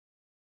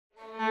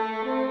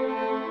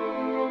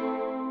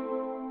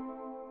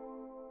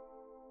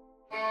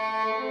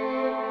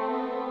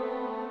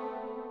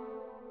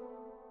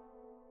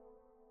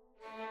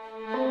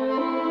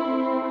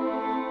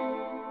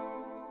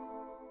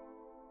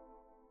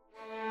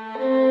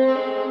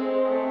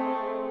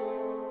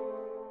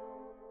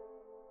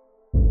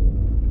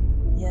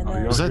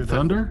Was that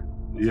thunder?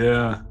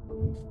 Yeah.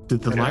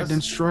 Did the lightning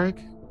strike?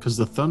 Because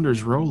the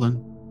thunder's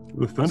rolling.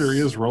 The thunder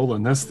is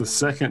rolling. That's the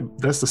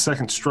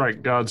second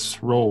strike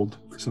God's rolled.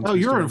 Oh,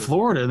 you're in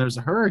Florida and there's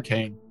a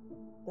hurricane.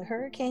 The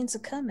hurricanes are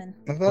coming.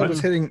 I thought it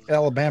was hitting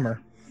Alabama.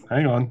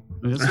 Hang on.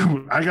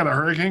 I got a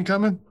hurricane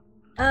coming?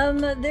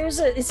 Isn't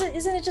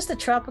it just a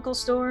tropical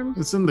storm?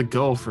 It's in the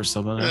Gulf or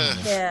something.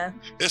 Yeah.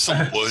 It's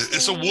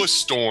a wuss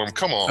storm.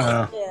 Come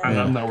on.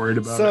 I'm not worried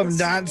about some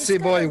Nancy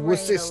boy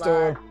wussy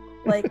storm.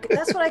 Like,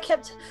 that's what I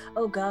kept.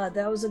 Oh God,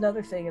 that was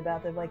another thing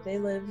about them. Like, they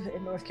live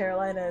in North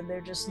Carolina and they're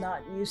just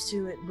not used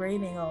to it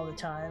raining all the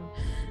time.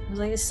 It was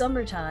like, it's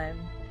summertime,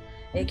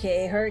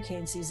 aka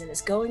hurricane season.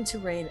 It's going to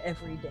rain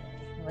every day.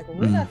 I'm like, well,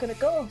 we're not going to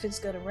go if it's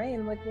going to rain.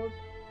 I'm like, well,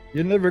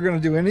 you're never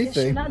going to do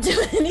anything. You're not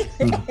doing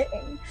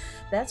anything.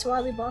 That's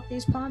why we bought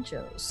these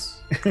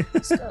ponchos.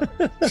 Let's go.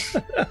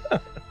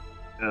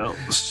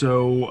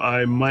 So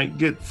I might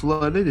get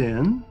flooded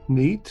in.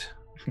 Neat.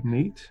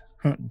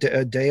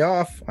 A day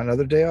off.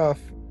 Another day off.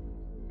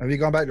 Have you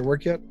gone back to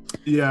work yet?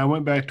 Yeah, I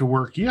went back to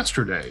work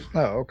yesterday.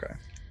 Oh, okay.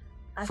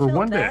 I for felt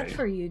one bad day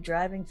for you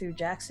driving through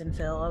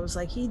Jacksonville. I was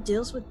like, he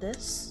deals with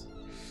this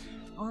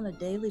on a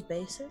daily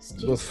basis?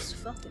 Jesus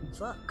fucking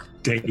fuck.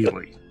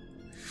 Daily.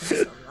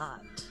 That's a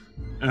lot.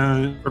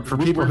 For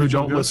people who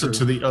don't listen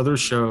to the other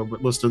show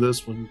but listen to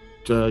this one,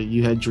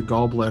 you had your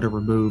gallbladder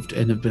removed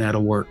and have been out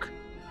of work.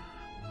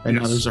 And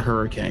now there's a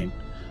hurricane.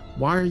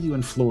 Why are you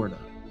in Florida?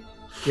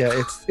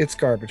 Yeah, it's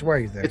garbage. Why are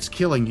you there? It's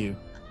killing you.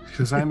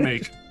 Because I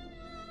make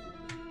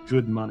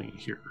good money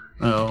here.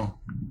 Oh.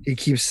 He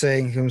keeps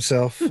saying to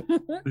himself.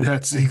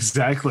 That's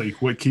exactly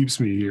what keeps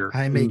me here.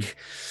 I make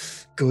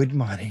good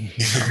money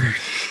here.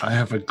 I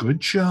have a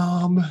good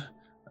job.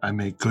 I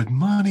make good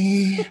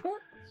money.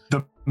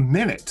 The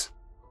minute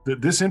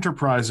that this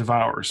enterprise of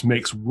ours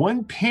makes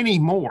 1 penny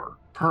more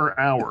per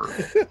hour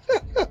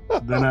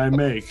than I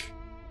make,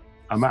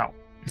 I'm out.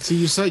 See,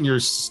 you're setting your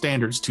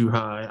standards too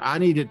high. I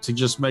need it to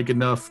just make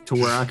enough to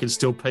where I can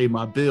still pay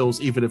my bills,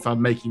 even if I'm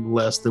making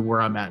less than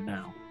where I'm at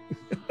now.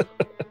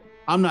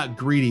 I'm not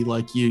greedy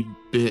like you,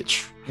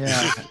 bitch.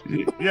 Yeah.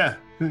 Yeah.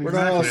 We're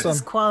not all This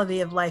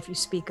quality of life you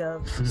speak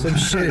of. Some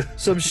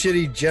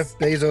shitty Jeff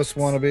Bezos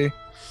wannabe.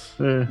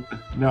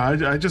 No,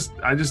 I just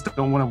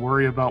don't want to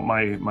worry about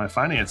my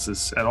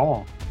finances at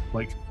all.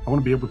 Like, I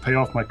want to be able to pay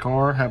off my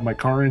car, have my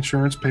car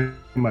insurance, pay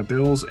my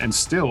bills, and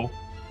still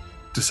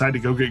decide to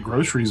go get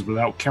groceries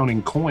without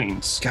counting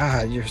coins.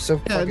 God, you're so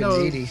fucking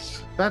needy.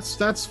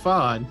 That's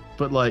fine,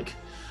 but like,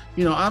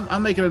 you know,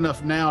 I'm making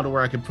enough now to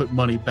where I can put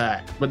money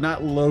back, but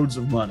not loads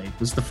of money.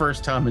 It's the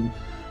first time in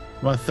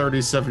my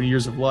 37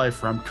 years of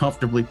life where I'm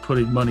comfortably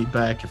putting money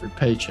back every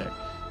paycheck,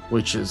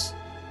 which is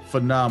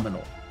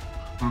phenomenal.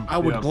 I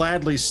would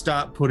gladly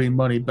stop putting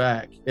money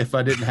back if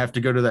I didn't have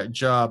to go to that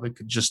job and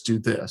could just do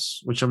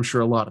this, which I'm sure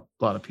a lot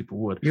of people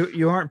would.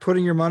 You aren't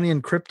putting your money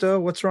in crypto?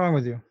 What's wrong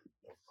with you?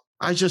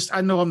 I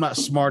know I'm not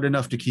smart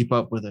enough to keep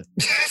up with it.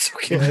 It's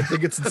okay. I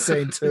think it's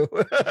insane too.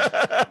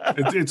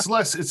 It's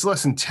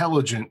less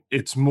intelligent.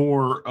 It's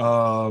more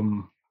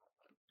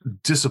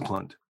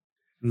disciplined.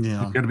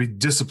 Yeah. You got to be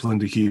disciplined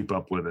to keep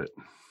up with it.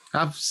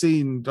 I've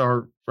seen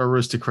our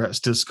Aristocrats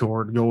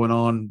Discord going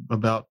on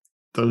about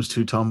those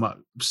two talking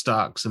about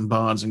stocks and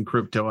bonds and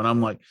crypto, and I'm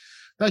like,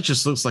 that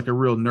just looks like a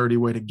real nerdy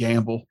way to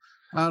gamble.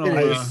 I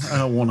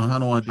don't want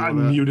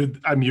to do that.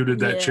 I muted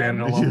that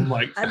channel. I'm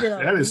like,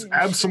 that is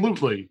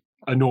absolutely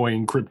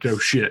annoying crypto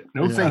shit.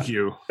 No, thank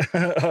you.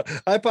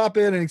 I pop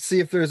in and see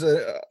if there's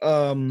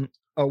a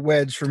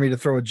wedge for me to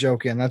throw a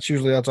joke in. That's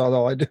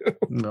all I do.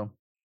 No.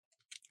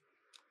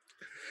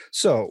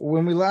 So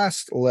when we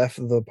last left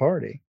the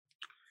party,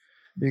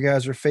 you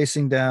guys are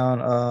facing down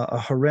a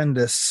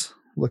horrendous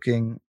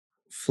looking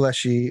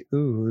fleshy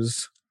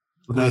ooze.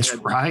 That's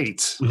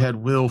right. We had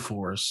Will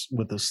Force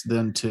with us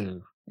then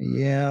too.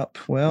 Yep.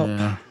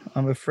 Well,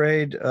 I'm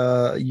afraid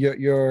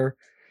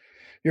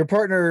your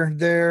partner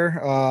there,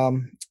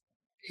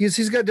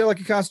 he's got a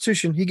delicate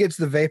constitution. He gets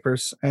the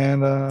vapors,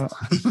 and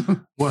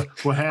what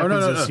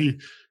happens is he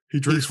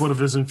drinks one of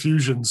his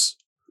infusions.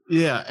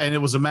 Yeah, and it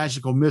was a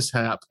magical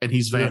mishap, and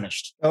he's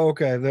vanished. Oh,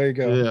 okay, there you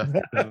go.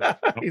 Yeah,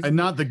 and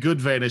not the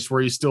good vanish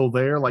where he's still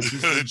there, like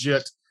he's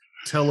legit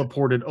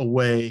teleported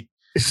away.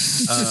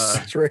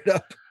 Straight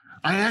up.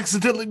 I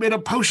accidentally made a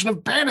potion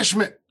of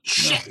banishment.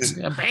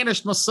 Shit. I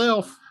banished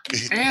myself.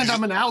 And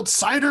I'm an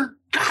outsider?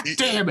 God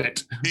damn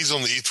it. He's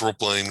on the ethereal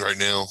plane right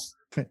now.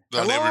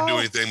 Not ever do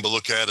anything but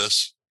look at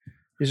us.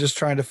 He's just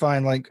trying to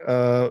find like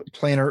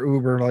plane or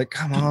Uber, like,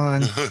 come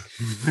on.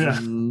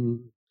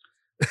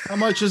 How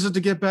much is it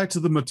to get back to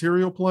the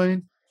material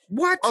plane?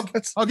 What?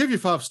 I'll give you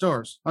 5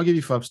 stars. I'll give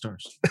you 5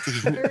 stars.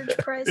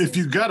 If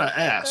you gotta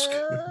ask.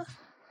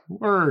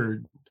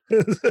 Word.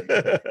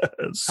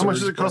 How much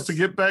does it cost to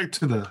get back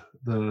to the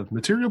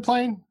material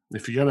plane?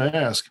 If you gotta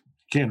ask,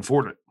 can't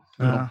afford it.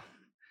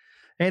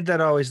 Ain't that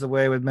always the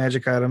way with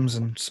magic items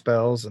and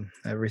spells and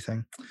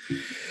everything?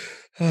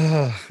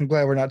 I'm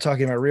glad we're not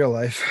talking about real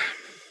life.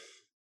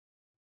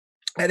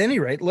 At any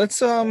rate,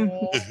 let's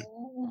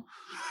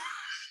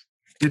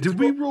Did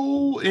we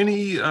roll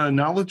any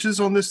knowledges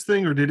on this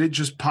thing, or did it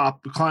just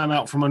climb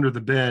out from under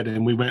the bed,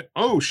 and we went,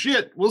 "Oh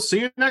shit, we'll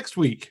see you next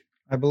week"?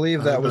 I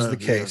believe that was the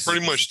case.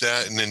 Pretty much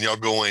that, and then y'all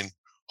going,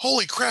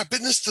 "Holy crap!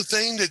 Isn't this the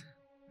thing that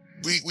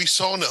we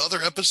saw in the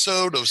other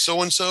episode of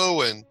so and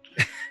so?" And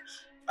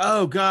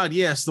oh god,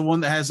 yes, the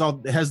one that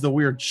has the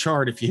weird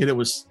chart. If you hit it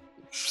with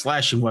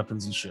slashing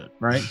weapons and shit,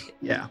 right?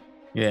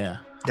 Yeah,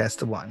 that's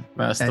the one.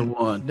 That's the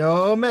one.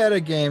 No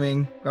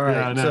metagaming. All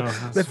right. Yeah,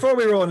 so before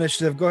we roll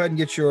initiative, go ahead and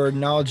get your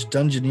knowledge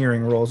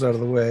dungeoneering rolls out of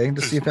the way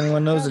to see if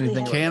anyone knows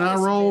anything. Can I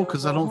roll?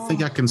 Because I don't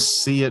think I can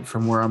see it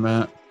from where I'm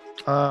at.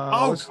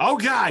 Oh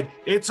god,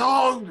 it's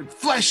all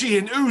fleshy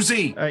and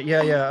oozy.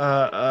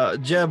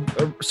 Jeb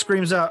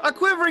screams out, "A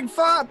quivering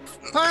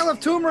pile of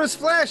tumorous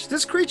flesh.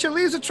 This creature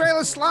leaves a trail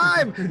of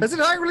slime as it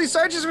hungrily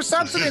searches for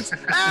substance.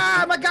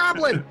 Ah, I'm a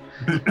goblin."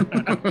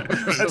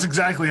 That's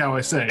exactly how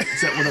I say it,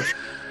 except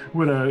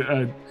with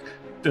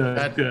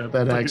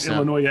that accent.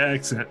 Illinois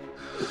accent.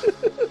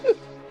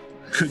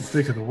 Couldn't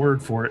think of the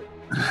word for it.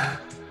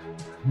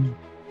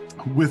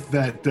 With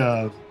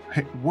that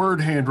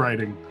word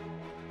handwriting.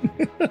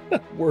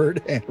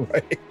 Word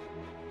handwriting.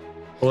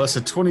 Well, that's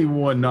a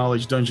 21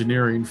 knowledge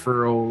dungeoneering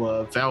for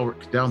old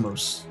Valric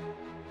Dalmos.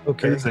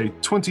 Okay. It's a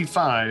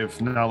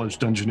 25 knowledge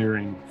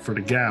dungeoneering for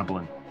the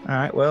Goblin. All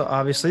right. Well,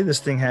 obviously, this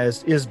thing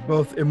is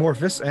both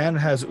amorphous and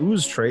has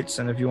ooze traits,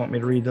 and if you want me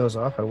to read those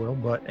off, I will.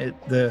 But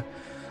the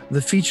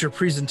feature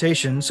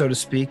presentation, so to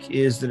speak,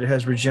 is that it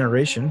has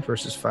regeneration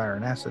versus fire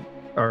and acid,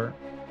 or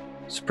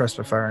suppressed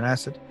by fire and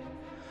acid.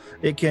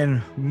 It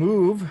can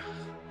move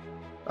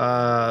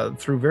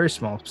through very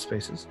small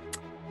spaces.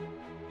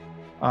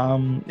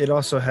 It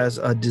also has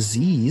a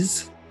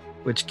disease,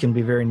 which can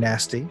be very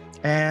nasty.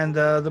 And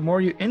the more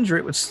you injure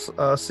it with,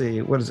 let's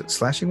see, what is it?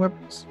 Slashing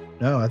weapons?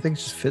 No, I think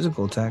it's just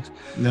physical attacks.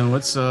 No,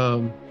 it's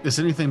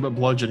anything but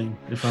bludgeoning,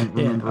 if I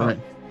remember right.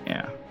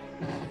 Yeah.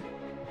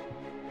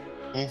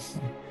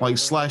 Like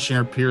slashing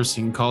or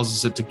piercing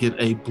causes it to get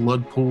a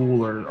blood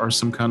pool or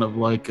some kind of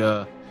like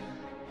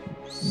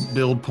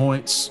build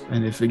points,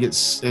 and if it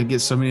gets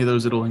so many of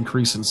those, it'll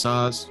increase in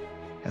size.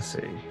 I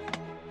see.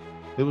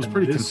 It was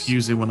pretty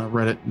confusing when I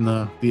read it in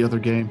the other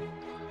game.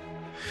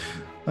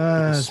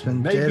 It's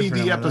been maybe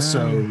the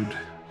episode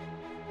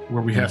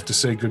where we have to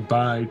say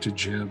goodbye to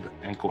Jeb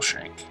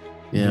Ankleshank.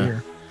 Yeah,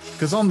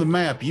 because on the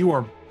map you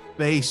are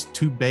base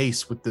to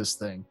base with this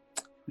thing.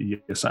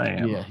 Yes, I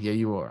am. Yeah,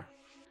 you are.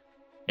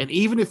 And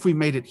even if we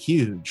made it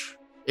huge,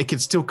 it can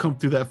still come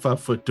through that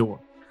 5-foot door.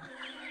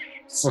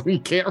 So we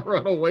can't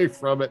run away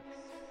from it.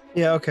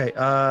 Yeah, okay.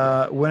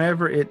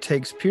 Whenever it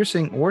takes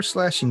piercing or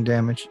slashing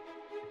damage,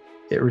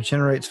 it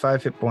regenerates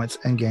 5 hit points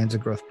and gains a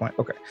growth point.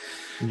 Okay.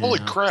 Yeah. Holy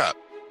crap.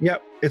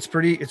 Yep, it's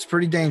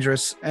pretty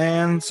dangerous.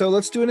 And so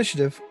let's do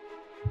initiative.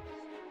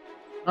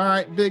 All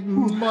right, big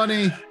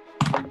money.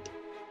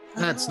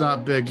 That's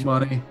not big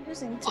money.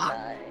 Using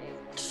tonight.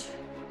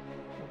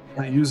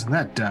 Not using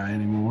that die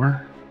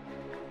anymore.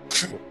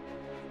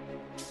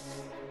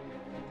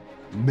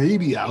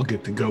 Maybe I'll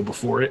get to go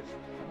before it.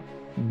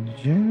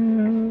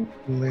 Yeah,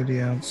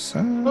 lady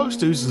outside.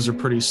 Most oozes are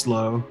pretty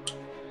slow.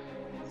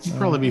 It'll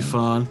probably be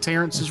fun.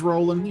 Terrence is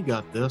rolling. You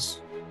got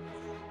this.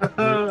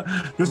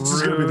 This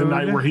is going to be the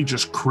night where he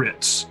just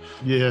crits.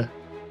 Yeah.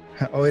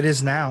 Oh, it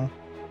is now.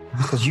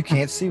 Because you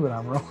can't see what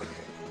I'm rolling.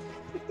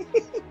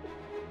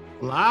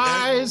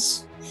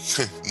 Lies.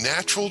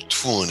 Natural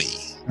 20.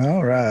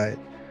 All right.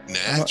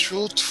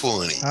 Natural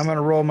 20. I'm going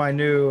to roll my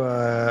new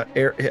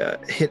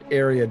hit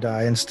area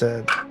die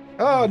instead.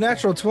 Oh,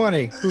 natural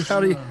 20.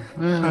 How do you...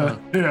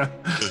 Yeah.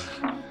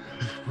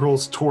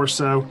 Rolls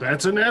torso.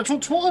 That's a natural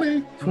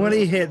 20.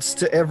 20 hits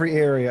to every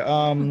area.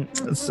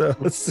 So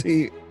let's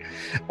see.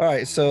 All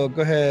right, so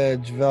go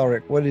ahead,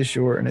 Valric. What is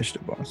your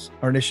initiative bonus?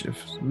 Or initiative?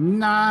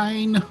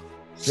 9.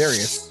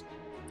 Darius.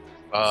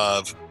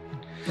 5.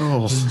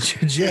 Oh.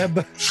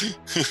 Jeb.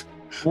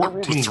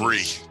 14.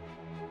 3.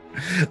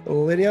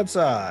 Lady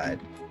outside.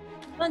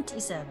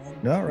 27.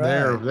 All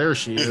right. There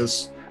she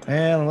is.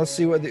 And let's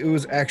see what the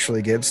ooze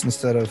actually gets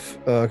instead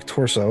of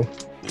torso.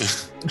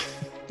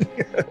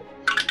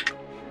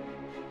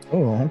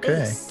 Oh,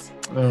 okay. Ace.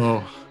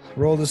 Oh.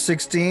 Rolled a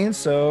 16,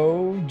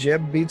 so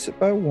Jeb beats it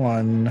by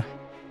 1.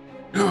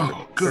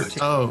 Oh, good. 13.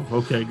 Oh,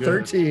 okay,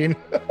 good. 13.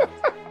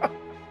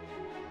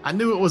 I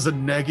knew it was a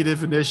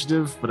negative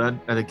initiative, but I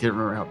can't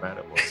remember how bad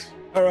it was.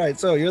 All right,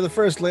 so you're the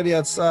first lady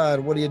outside.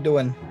 What are you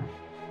doing?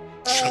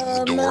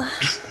 Shut the door.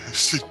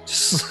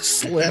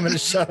 Slamming a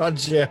shot on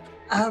Jeb.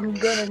 I'm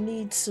gonna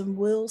need some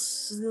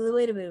wills.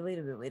 Wait a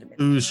minute.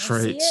 Ooze Can I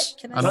see traits.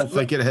 it? Can I don't see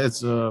think it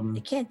has.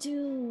 It can't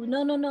do.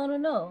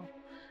 No.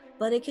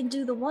 But it can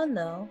do the one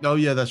though, Oh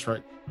yeah, that's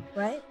right.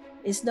 right?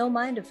 It's no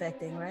mind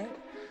affecting, right?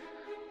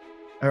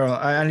 I don't know.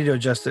 I need to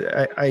adjust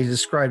it. I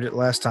described it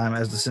last time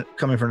as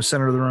coming from the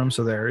center of the room.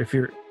 So there, if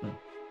you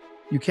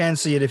can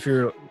see it if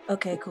you're.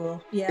 Okay,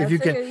 cool. Yeah, If I you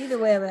figure can- either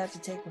way I would have to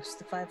take the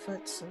 5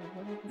 foot. So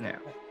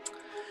whatever.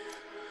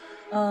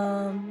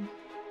 Yeah.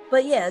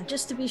 But yeah,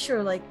 just to be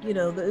sure, like,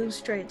 the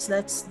ooze traits,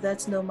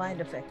 that's no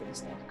mind affecting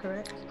stuff,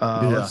 correct?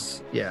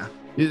 Yeah.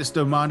 It's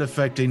no mind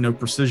affecting, no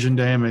precision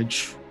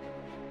damage.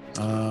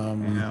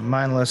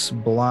 Mindless,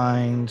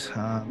 blind,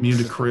 Immune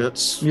to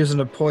crits. using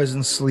the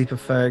poison, sleep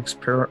effects,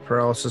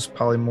 paralysis,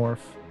 polymorph.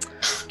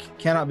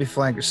 Cannot be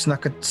flanked or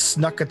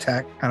snuck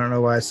attack. I don't know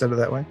why I said it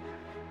that way.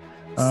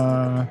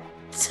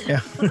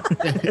 Yeah.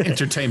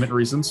 Entertainment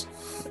reasons.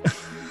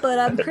 But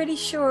I'm pretty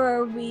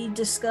sure we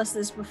discussed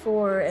this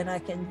before, and I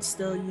can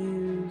still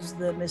use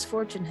the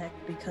misfortune heck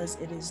because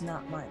it is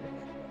not mind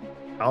affecting.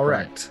 All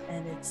right.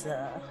 And it's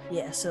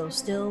so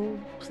still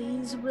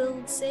please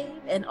will save.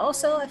 And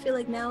also I feel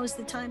like now is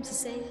the time to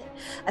say it.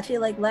 I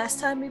feel like last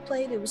time we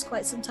played, it was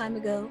quite some time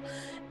ago,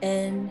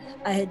 and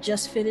I had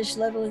just finished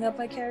leveling up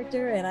my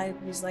character, and I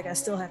was like, I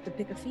still have to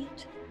pick a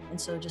feat.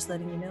 And so just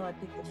letting you know, I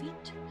picked the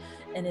feat,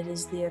 and it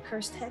is the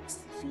Accursed Hex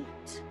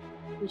feat,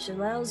 which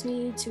allows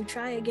me to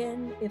try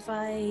again if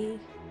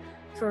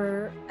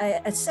for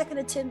a second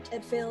attempt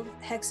at failed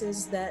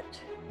hexes that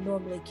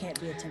normally can't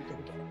be attempted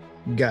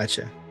again.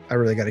 Gotcha. I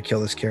really got to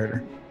kill this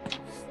character.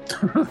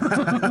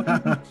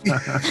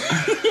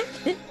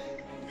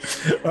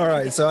 All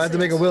right, so I have to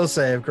make a will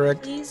save,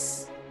 correct?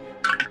 Please.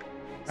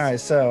 All right,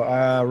 so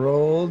I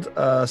rolled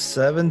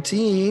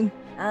 17.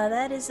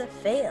 That is a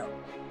fail.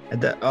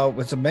 And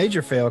it's a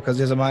major fail because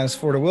there's a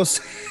 -4 to will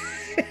save.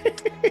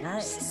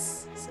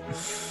 Nice. So,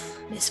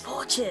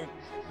 misfortune.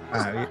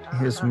 All right,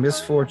 he's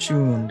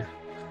misfortuned.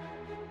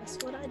 That's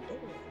what I did.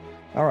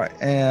 All right,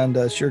 and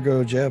sure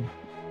go, Jeb.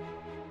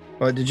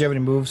 Oh, did you have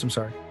any moves? I'm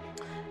sorry.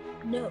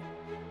 No.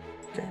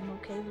 I'm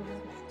okay with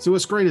it. So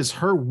what's great is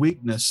her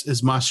weakness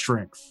is my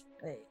strength.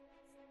 Wait.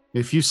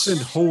 If you send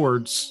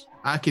hordes,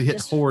 I could hit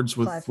Just hordes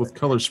 5 with foot.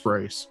 color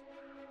sprays.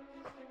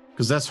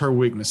 Because that's her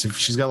weakness. If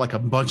she's got like a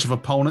bunch of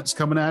opponents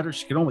coming at her,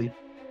 she can only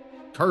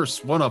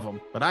curse one of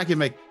them, but I can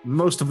make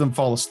most of them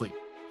fall asleep.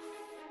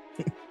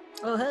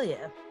 Oh hell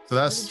yeah. So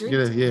that's What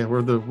a dream. yeah.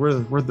 We're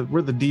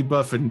the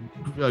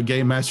debuffing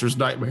game master's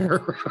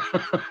nightmare.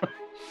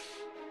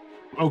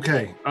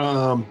 Okay,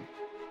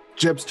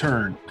 Jeb's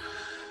turn.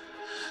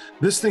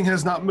 This thing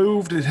has not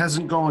moved. It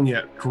hasn't gone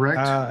yet, correct?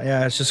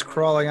 Yeah, it's just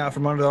crawling out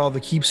from under all the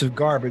heaps of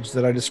garbage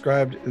that I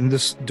described in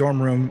this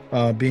dorm room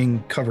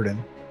being covered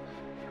in.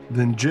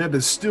 Then Jeb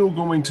is still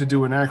going to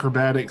do an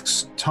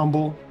acrobatics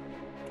tumble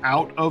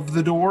out of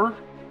the door.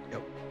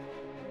 Yep.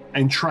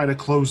 And try to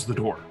close the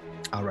door.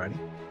 Alrighty.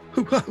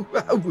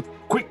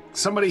 Quick,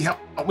 somebody help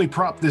me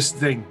prop this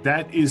thing.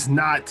 That is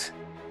not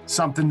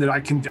something that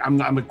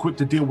I'm equipped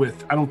to deal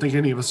with. I don't think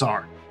any of us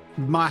are.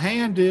 My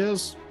hand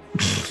is.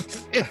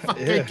 If I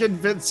can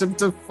convince him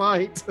to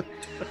fight.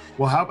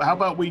 Well, how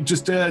about we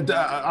just I'm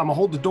gonna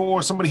hold the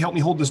door. Somebody help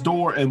me hold this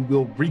door, and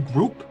we'll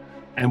regroup,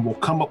 and we'll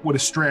come up with a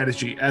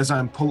strategy. As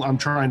I'm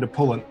trying to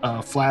pull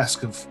a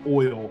flask of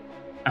oil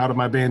out of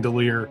my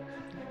bandolier,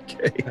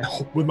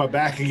 with my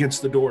back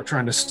against the door,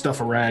 trying to stuff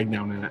a rag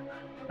down in it.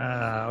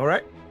 All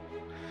right.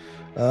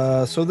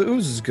 So the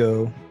oozes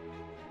go.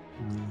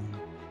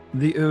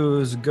 The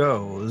ooze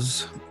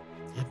goes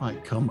It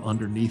might come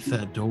underneath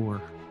that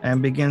door.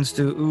 and begins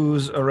to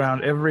ooze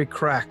around every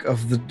crack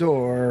of the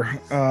door.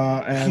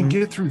 Can And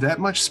get through that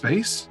much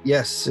space?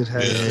 yes, it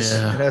has.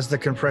 Yeah. It has the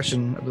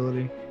compression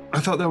ability. I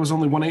thought that was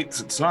only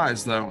 1/8 its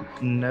size, though.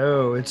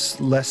 No, it's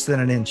less than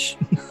an inch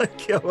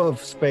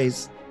of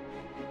space.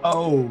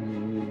 Oh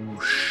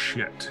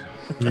shit!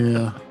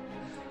 Yeah.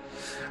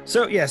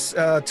 So yes,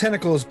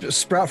 tentacles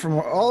sprout from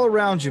all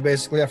around you,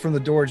 basically from the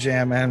door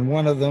jam, and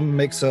one of them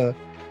makes a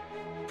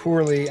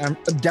poorly,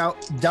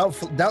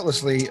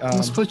 doubtlessly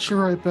Let's put you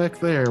right back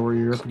there where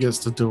you're up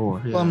against the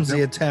door. Yeah.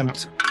 clumsy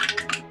attempt.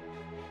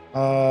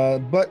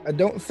 But I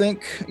don't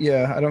think.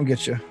 Yeah, I don't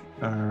get you.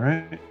 All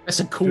right. That's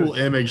a cool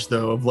image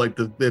though of like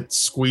it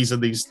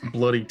squeezing these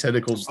bloody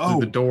tentacles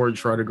through the door and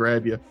trying to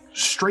grab you.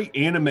 Straight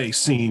anime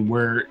scene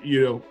where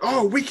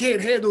oh, we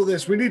can't handle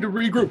this. We need to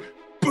regroup.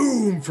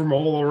 Boom from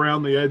all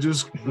around the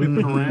edges,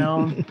 whipping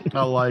around.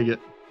 I like it.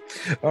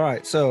 All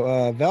right, so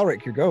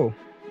Valric, your go.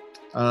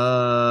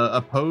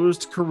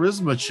 Opposed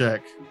charisma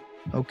check.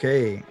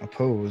 Okay,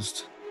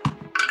 opposed.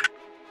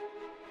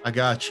 I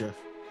got you.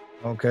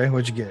 Okay,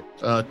 what'd you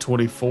get?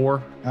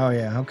 24. Oh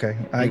yeah, okay.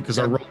 Because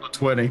I rolled a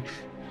 20.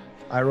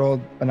 I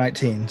rolled a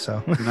 19,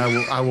 so. And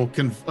I will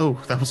oh,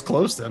 that was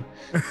close then.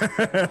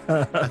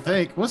 I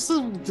think. What's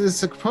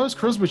this opposed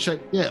charisma check?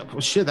 Yeah,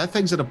 well, shit, that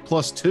thing's at a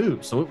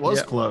 +2, so it was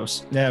Yep.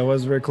 close. Yeah, it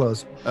was very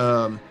close.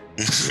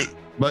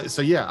 But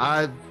so yeah,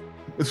 I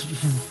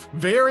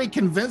very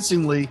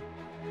convincingly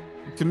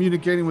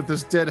communicating with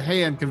this dead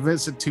hand,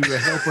 convinced it to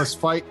help us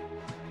fight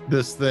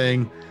this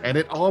thing, and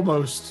it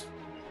almost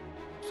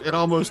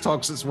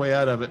talks its way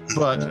out of it.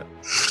 But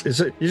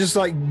You're just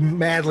like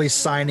madly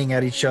signing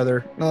at each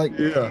other, like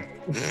yeah,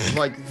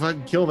 like if I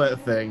can kill that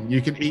thing,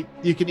 you can eat.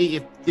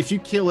 If you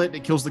kill it,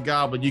 it kills the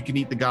goblin. You can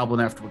eat the goblin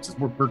afterwards.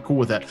 We're cool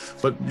with that.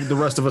 But the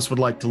rest of us would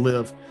like to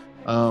live,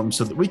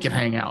 so that we can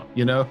hang out.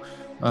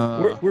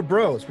 we're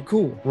bros. We're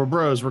cool. We're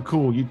bros. We're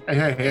cool.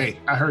 Hey,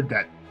 I heard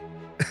that.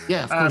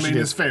 Yeah, of I course mean,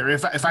 you it's did. fair.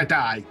 If I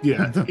die,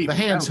 yeah. The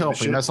hand's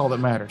helping. That's all that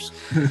matters.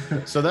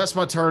 So that's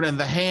my turn, and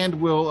the hand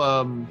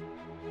will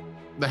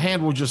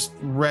just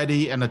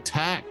ready an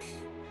attack.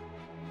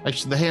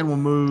 Actually, the hand will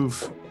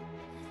move,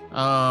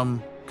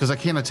 because I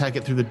can't attack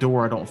it through the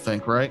door. I don't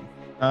think, right?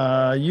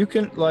 You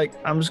can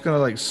I'm just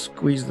gonna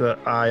squeeze the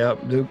eye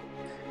up to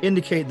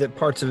indicate that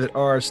parts of it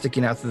are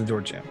sticking out through the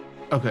door jam.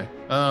 Okay.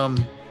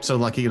 So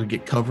like it'll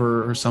get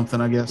cover or something,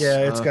 I guess.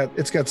 Yeah,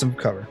 it's got some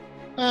cover.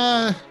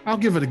 I'll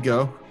give it a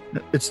go.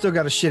 It's still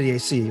got a shitty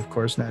AC, of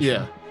course.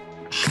 Naturally.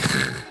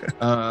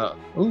 Yeah.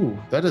 Ooh,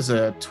 that is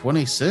a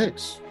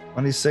 26.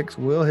 26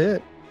 will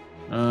hit.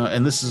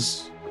 And this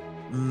is,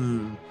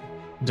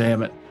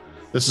 damn it.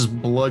 This is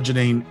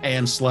bludgeoning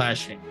and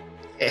slashing.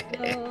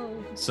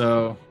 No.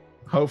 So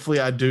hopefully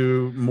I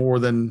do more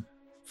than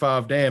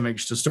 5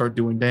 damage to start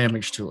doing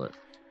damage to it.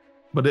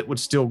 But it would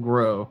still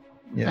grow.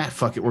 Yeah.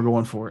 Fuck it. We're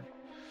going for it.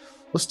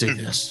 Let's do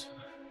this.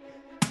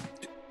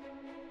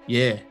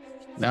 Yeah.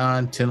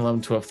 9, 10,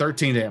 11, 12,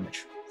 13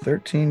 damage.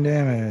 13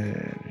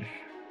 damage.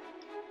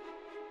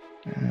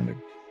 And a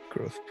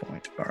growth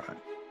point. All right.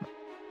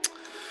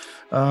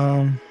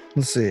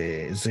 Let's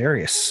see.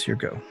 Zarius, your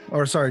go.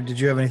 Or sorry, did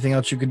you have anything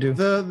else you could do?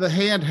 The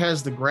hand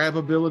has the grab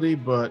ability,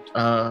 but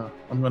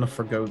I'm going to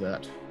forgo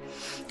that.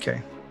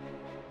 Okay.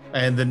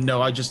 And then,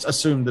 no, I just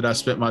assumed that I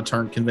spent my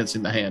turn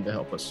convincing the hand to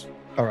help us.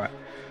 All right.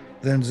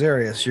 Then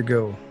Zarius, your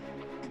go.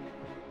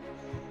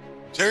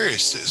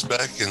 Darius sits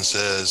back and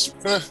says,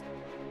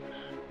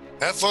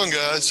 have fun,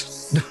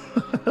 guys.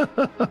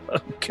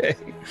 Okay.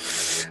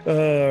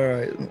 All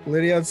right.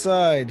 Lady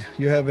outside,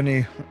 you have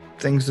any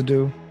things to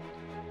do?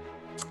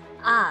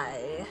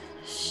 I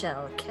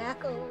shall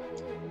cackle.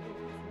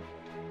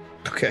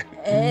 Okay.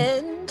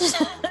 And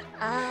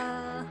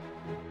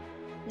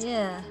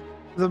yeah.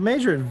 The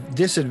major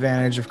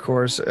disadvantage, of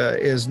course,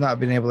 is not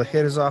being able to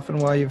hit as often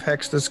while you've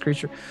hexed this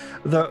creature.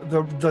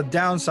 The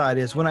downside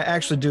is when I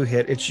actually do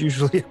hit, it's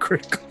usually a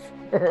critical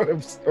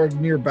or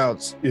near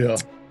bouts. Yeah.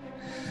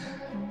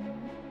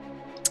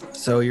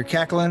 So you're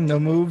cackling, no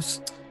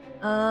moves.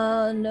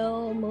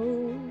 No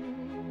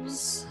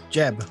moves.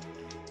 Jeb.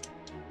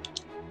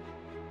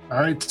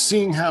 All right,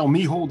 seeing how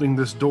me holding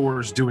this door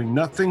is doing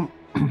nothing,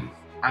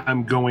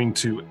 I'm going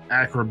to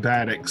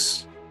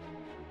acrobatics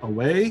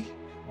away.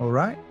 All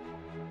right.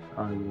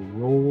 I will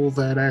roll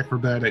that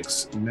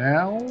acrobatics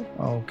now.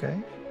 Okay.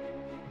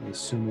 As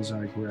soon as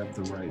I grab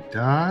the right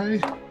die.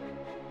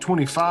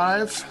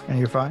 25. And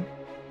you're fine.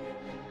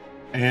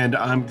 And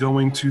I'm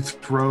going to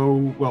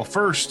throw, well,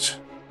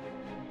 first,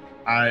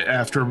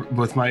 after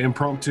with my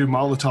impromptu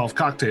Molotov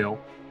cocktail,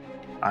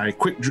 I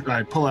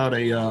pull out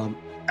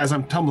as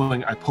I'm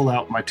tumbling, I pull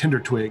out my tinder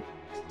twig,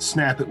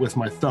 snap it with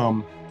my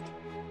thumb,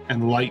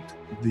 and light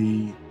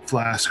the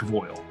flask of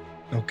oil.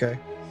 Okay.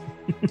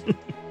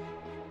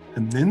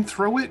 And then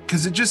throw it,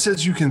 because it just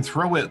says you can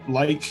throw it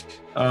like,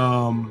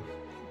 you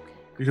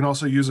can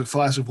also use a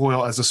flask of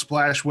oil as a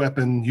splash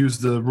weapon, use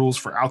the rules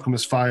for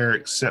Alchemist Fire,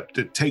 except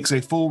it takes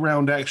a full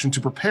round action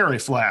to prepare a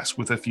flask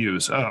with a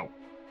fuse. Oh.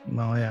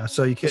 Well, yeah.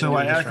 So you can't. So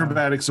I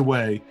acrobatics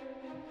away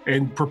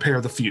and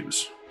prepare the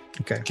fuse.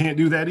 Okay. Can't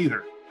do that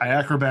either. I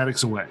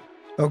acrobatics away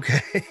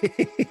Okay.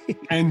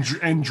 and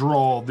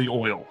draw the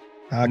oil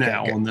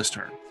now okay. on this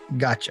turn.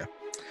 Gotcha.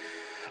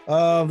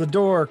 The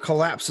door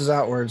collapses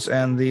outwards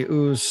and the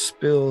ooze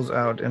spills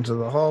out into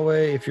the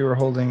hallway. If you were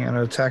holding an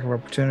attack of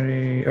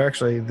opportunity, or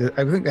actually,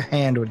 I think the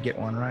hand would get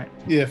one, right?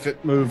 Yeah, if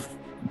it moved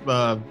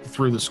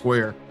through the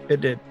square. It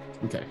did.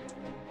 Okay.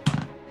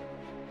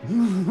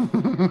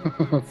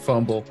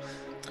 Fumble.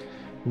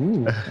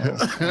 Ooh.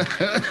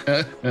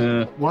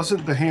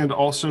 Wasn't the hand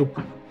also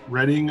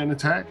readying an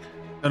attack?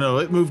 No,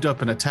 it moved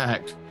up and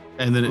attacked,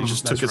 and then it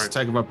just took that's its right.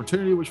 attack of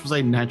opportunity, which was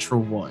a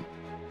natural 1.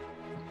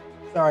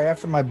 Sorry,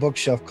 after my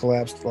bookshelf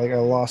collapsed, I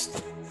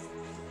lost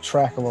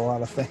track of a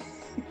lot of things.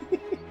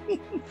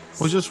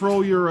 Well, just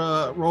roll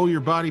your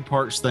body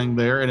parts thing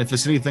there, and if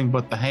it's anything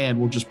but the hand,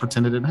 we'll just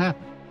pretend it didn't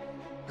happen.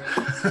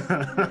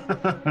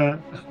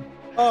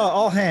 Oh,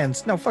 all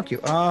hands. No, fuck you.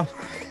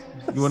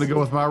 You want to go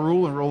with my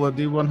rule and roll a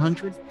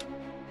D100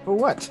 For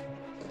what?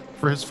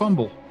 for his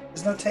fumble?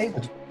 There's no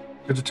table.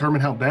 To determine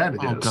how bad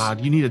it is. Oh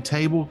God, you need a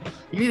table.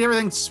 You need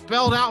everything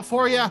spelled out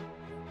for you.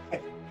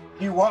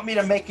 You want me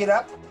to make it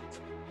up?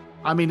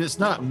 I mean, it's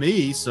not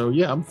me, so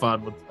yeah, I'm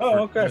fine with. Oh,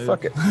 okay.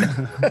 Fuck it.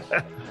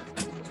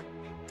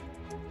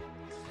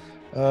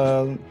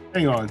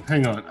 Hang on.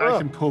 I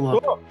can pull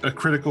up a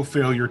critical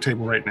failure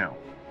table right now.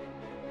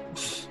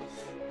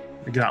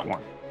 I got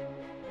one.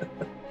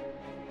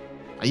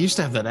 I used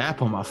to have that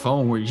app on my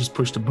phone where you just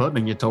pushed a button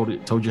and you told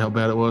you how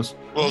bad it was.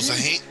 Well,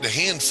 it's the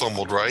hand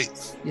fumbled,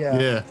 right? Yeah.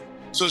 Yeah.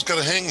 So it's got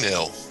a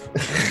hangnail.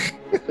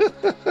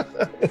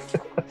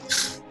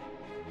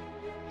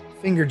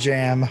 Finger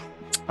jam.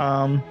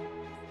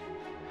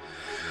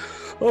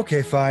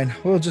 Okay, fine.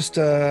 We'll just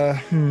You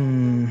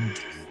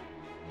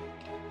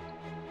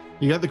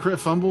got the crit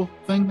fumble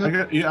thing?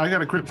 I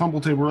got a crit fumble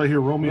table right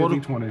here. Roll me a Roll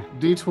d20.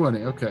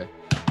 D20. Okay.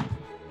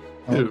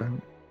 okay.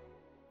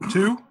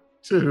 2.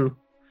 2.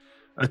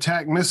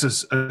 Attack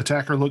misses.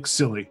 Attacker looks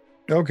silly.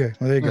 Okay,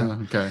 well, there you go.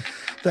 Okay.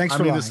 Thanks I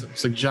for mean, lying.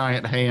 it's a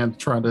giant hand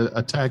trying to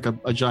attack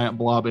a giant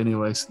blob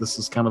anyway, so this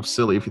is kind of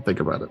silly if you think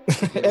about it.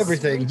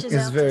 Everything Reaches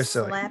is out very to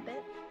silly. Slap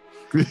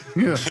it.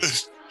 Yeah.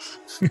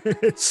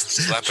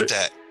 Slap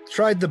attack.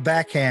 Tried the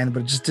backhand, but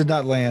it just did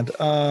not land.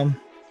 All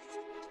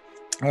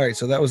right,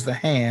 so that was the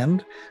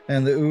hand,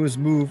 and the ooze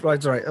moved.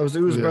 Right, sorry, that was the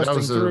ooze Yeah, that busting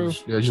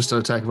was through. just an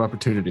attack of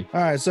opportunity.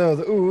 All right, so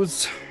the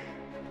ooze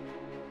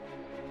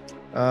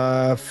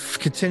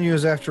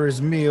continues after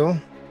his meal.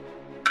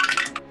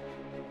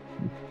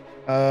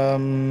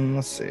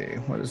 Let's see.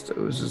 What is the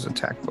ooze's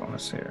attack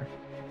bonus here?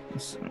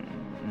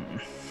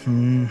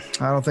 I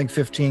don't think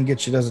 15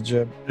 gets you, does it,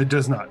 Jeb? It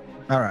does not.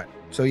 All right.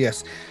 So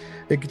yes,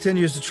 it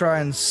continues to try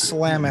and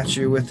slam at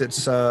you with its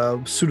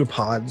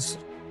pseudopods,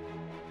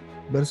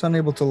 but it's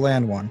unable to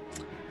land one.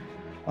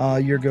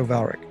 Your go,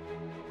 Valric.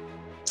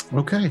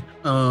 Okay.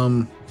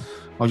 I'll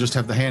just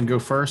have the hand go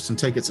first and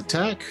take its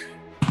attack.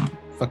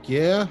 Fuck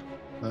yeah.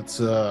 That's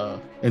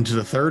into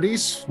the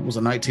 30s. It was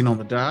a 19 on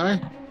the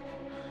die.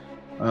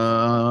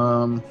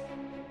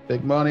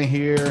 Big money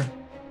here.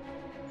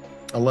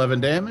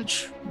 11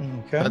 damage.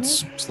 Okay.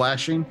 That's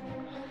slashing.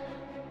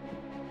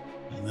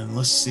 And then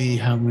let's see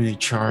how many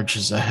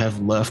charges I have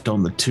left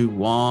on the 2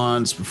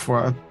 wands before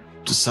I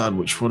decide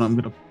which one I'm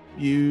gonna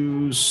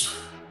use.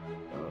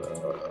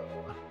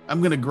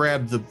 I'm gonna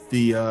grab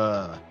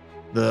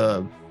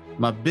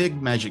my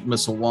big magic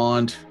missile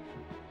wand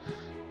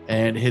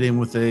and hit him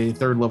with a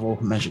 3rd level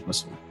magic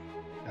missile.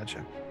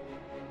 Gotcha.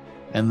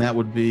 And that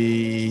would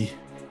be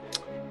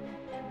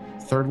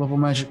 3rd level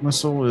magic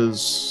missile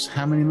is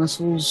how many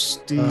missiles?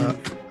 2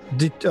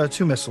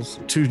 missiles.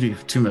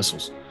 Two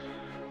missiles.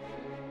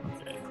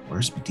 Okay,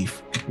 where's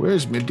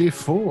my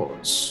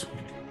D4s?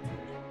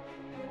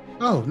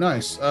 Oh,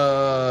 nice.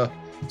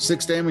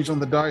 6 damage on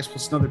the dice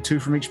plus another 2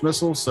 from each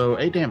missile, so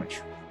 8 damage.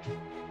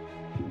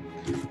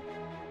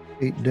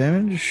 8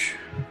 damage.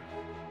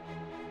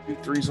 2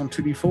 3s on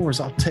 2 D4s.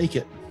 I'll take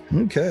it.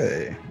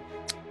 Okay.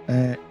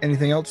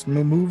 Anything else?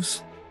 No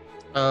moves?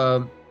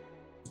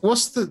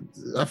 What's the?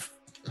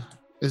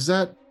 Is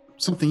that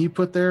something you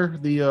put there?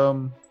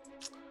 The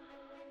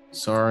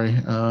Sorry.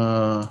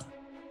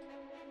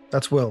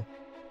 That's Will.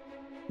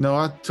 No,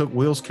 I took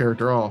Will's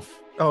character off.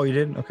 Oh, you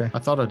did? Okay. I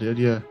thought I did.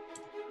 Yeah.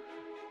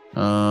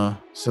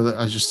 So that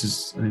I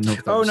didn't know.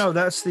 If that Oh was- no,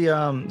 that's the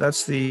things.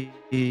 That's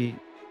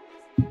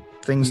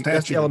the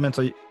Statue.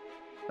 elemental.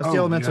 That's the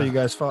Oh, elemental yeah. you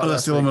guys fought. Oh,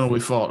 that's the elemental we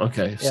fought.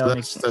 Okay, so Yeah,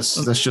 that's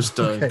just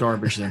Okay.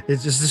 garbage then.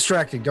 It's just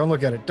distracting. Don't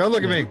look at it. Don't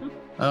look at me.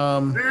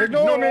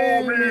 Ignore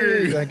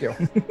me! Thank you.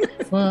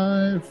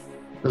 5.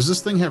 Does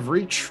this thing have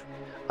reach?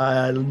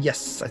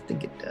 Yes, I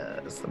think it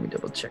does. Let me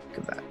double check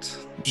that.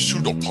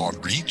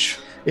 Pseudopod reach.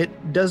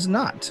 It does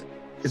not.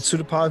 Its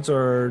pseudopods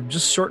are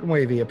just short and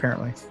wavy,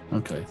 apparently.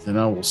 Okay, then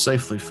I will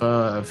safely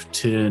 5,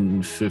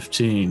 10,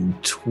 15,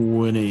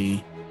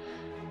 20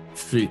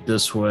 feet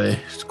this way,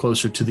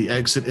 closer to the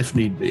exit if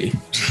need be.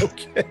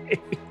 Okay.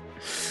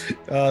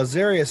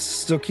 Zarius,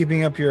 still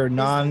keeping up your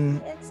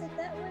non. Exit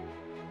that way?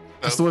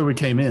 That's the way we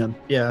came in.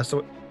 Yeah,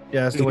 so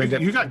yeah, that's the way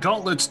that You got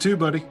gauntlets too,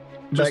 buddy. back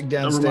Just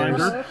downstairs. A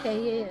reminder. Oh,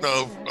 okay, yeah.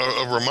 No,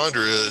 a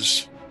reminder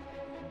is,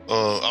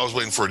 I was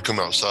waiting for it to come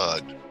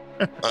outside.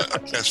 I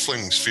cast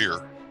Flaming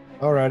Sphere,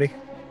 Alrighty,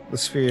 the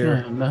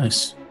sphere. Yeah,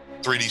 nice.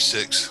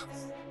 3d6.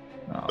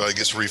 Oh, I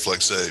guess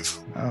reflex save.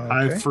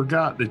 I okay.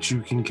 forgot that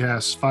you can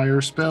cast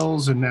fire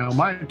spells, and now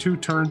my 2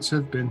 turns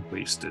have been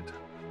wasted.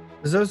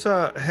 Is those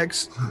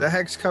hex? The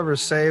hex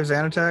covers saves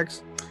and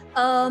attacks.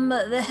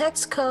 The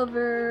hex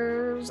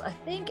covers, I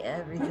think,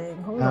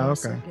 everything. Hold on Oh, a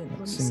okay. second. Let That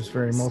me seems see.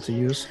 very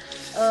multi-use.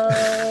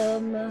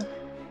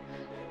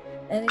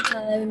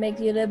 Anytime you make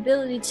the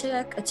ability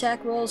check,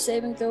 attack roll,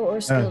 saving throw, or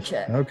skill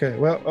check. Okay.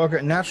 Well,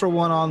 okay. Natural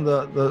 1 on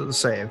the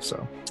save.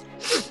 So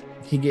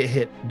he get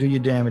hit. Do your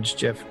damage,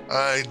 Jeff.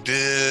 I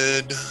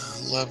did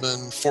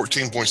 11,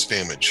 14 points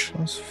damage.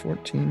 Plus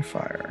 14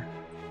 fire.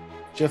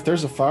 Jeff,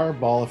 there's a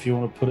fireball if you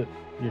want to put it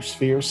your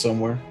sphere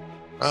somewhere.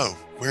 Oh,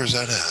 where's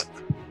that at?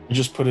 I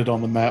just put it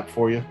on the map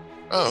for you.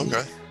 Oh,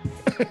 okay.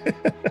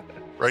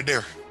 Right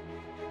there.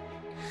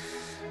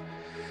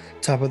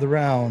 Top of the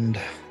round.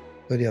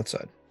 Lady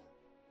outside.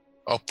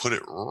 I'll put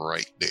it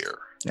right there.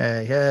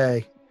 Hey,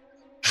 hey.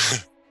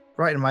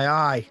 Right in my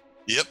eye.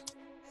 Yep.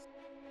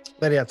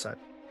 Lady outside.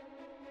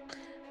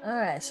 All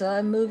right, so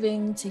I'm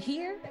moving to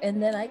here,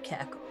 and then I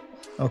cackle.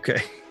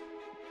 Okay.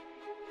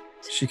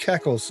 She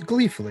cackles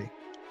gleefully.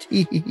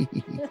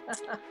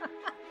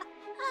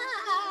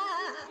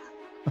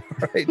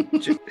 All right,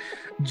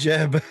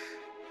 Jeb.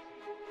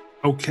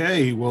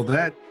 Okay, well,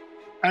 that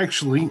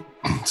actually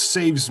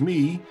saves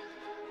me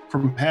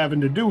from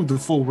having to do the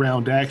full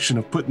round action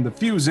of putting the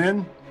fuse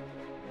in.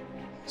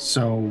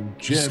 So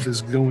Jeb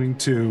is going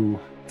to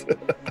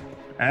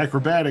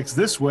acrobatics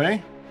this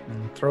way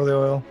Throw the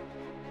oil.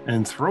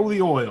 and throw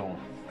the oil.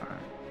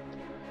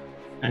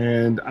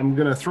 And I'm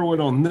going to throw it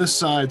on this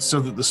side so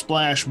that the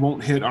splash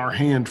won't hit our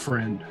hand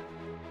friend.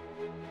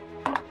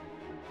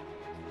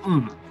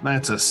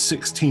 That's a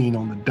 16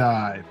 on the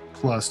die,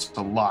 plus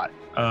a lot.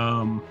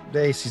 The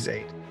AC's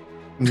 8.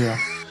 Yeah.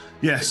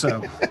 Yeah,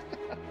 so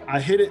I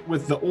hit it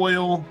with the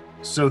oil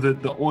so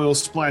that the oil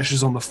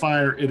splashes on the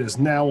fire. It is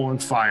now on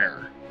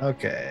fire.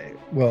 Okay.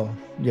 Well,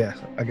 yeah,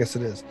 I guess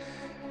it is.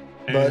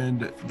 But-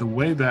 And the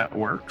way that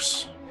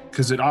works,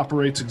 because it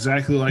operates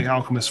exactly like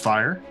Alchemist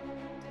Fire.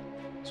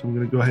 So I'm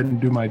going to go ahead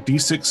and do my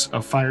D6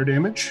 of fire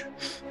damage.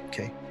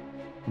 Okay.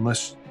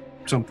 Unless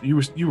something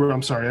you were.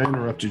 I'm sorry, I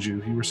interrupted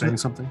you. You were saying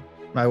something.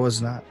 I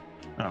was not.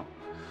 Oh.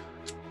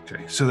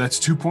 Okay. So that's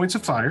 2 points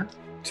of fire,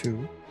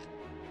 2.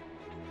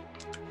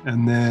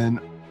 and then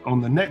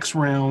on the next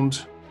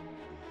round,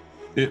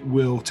 it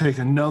will take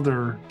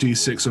another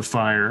D6 of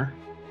fire.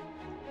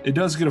 It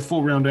does get a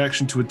full round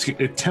action to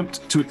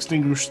attempt to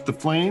extinguish the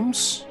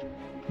flames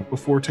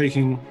before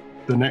taking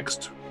the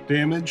next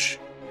damage.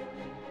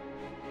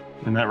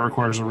 And that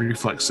requires a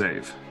reflex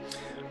save.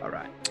 All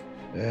right.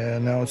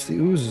 And now it's the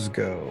oozes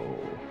go.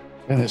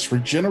 And its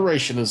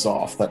regeneration is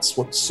off. That's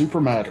what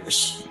super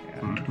matters.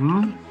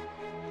 Mm-hmm.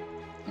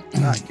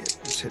 I get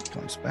its hit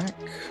points back.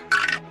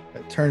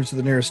 It turns to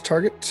the nearest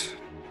target.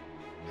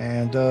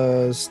 And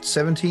does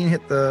 17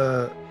 hit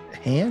the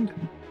hand?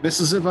 This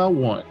is if I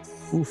want.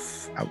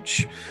 Oof.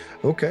 Ouch.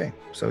 Okay.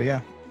 So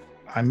yeah,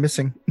 I'm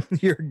missing.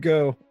 Here we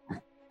go.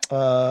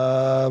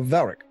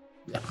 Valric,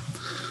 Yeah.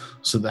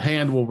 So the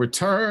hand will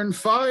return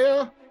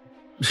fire.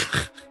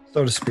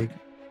 so to speak.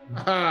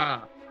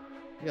 Ah.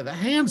 Yeah, the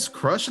hand's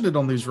crushing it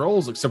on these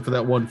rolls, except for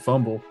that one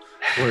fumble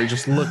where it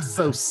just looked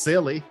so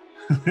silly.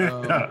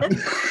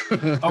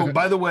 Oh,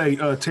 by the way,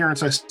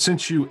 Terrence, I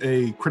sent you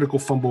a critical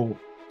fumble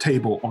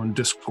table on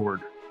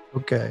Discord.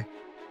 Okay.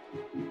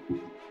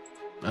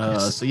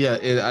 So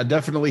yeah, I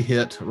definitely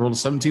hit. Rolled a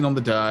 17 on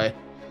the die.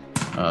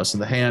 So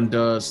the hand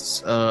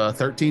does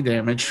 13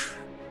 damage.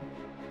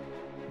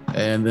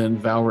 And then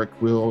Valric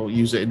will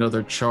use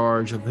another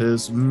charge of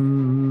his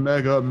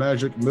mega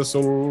magic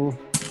missile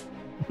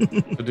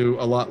to do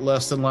a lot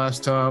less than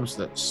last time.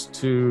 So that's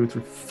 2,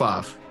 3,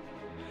 5.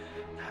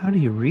 How do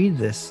you read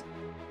this?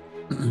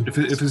 If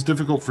it's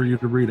difficult for you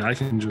to read, I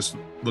can just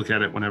look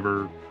at it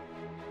whenever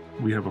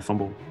we have a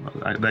fumble.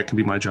 That can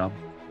be my job.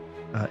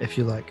 If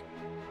you like.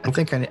 I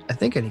think I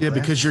need Yeah,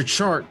 because your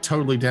chart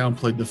totally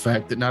downplayed the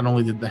fact that not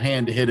only did the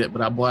hand hit it,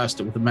 but I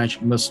blasted with a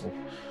magic missile.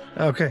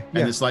 Okay. And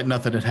Yeah. it's like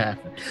nothing had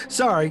happened.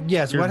 Sorry.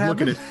 Yes. You're What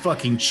looking happened? at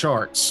fucking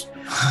charts.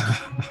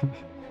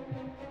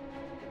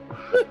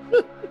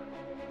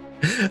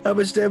 How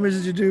much damage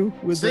did you do?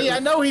 See, I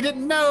know he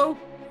didn't know.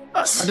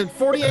 I did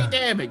 48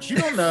 damage. You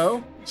don't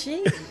know.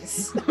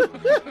 Jeez.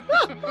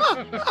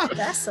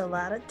 That's a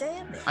lot of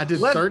damage. I did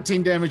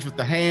 13 damage with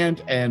the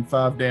hand and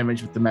 5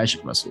 damage with the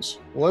magic missiles.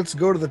 Let's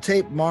go to the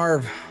tape,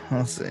 Marv.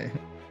 Let's see.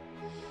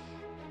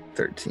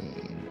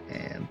 13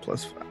 and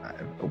plus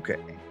 5. Okay.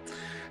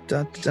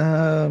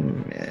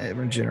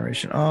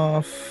 Regeneration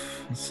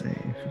off. Let's see.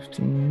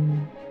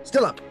 15.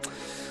 Still up.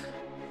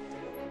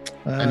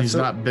 And he's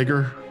not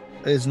bigger.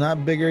 Is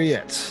not bigger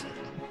yet.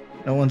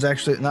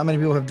 Not many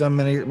people have done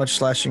much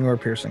slashing or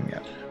piercing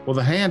yet. Well,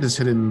 the hand is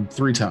hitting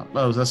 3 times.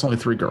 Oh, that's only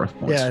 3 growth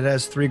points. Yeah, it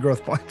has 3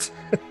 growth points.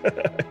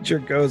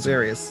 Jerk goes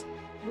Arius.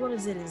 What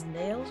is it? His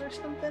nails or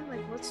something?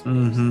 Like what's?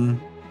 Mm-hmm.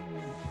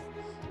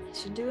 You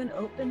should do an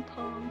open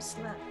palm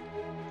slap.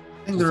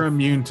 I think they're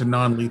immune to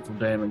non-lethal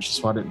damage.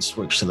 That's why I didn't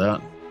switch to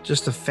that.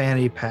 Just a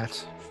fanny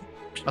pat.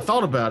 I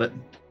thought about it.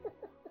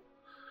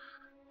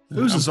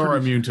 Oozes are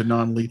immune to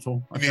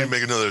non-lethal. You need to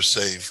make another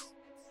save.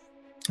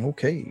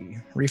 Okay.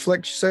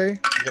 Reflex, you say?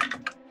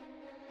 Yep.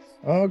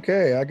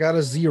 Okay, I got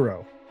a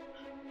 0.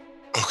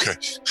 Okay.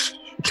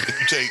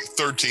 You take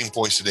 13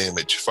 points of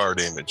damage, fire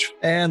damage.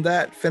 And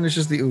that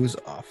finishes the ooze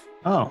off.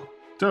 Oh,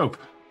 dope.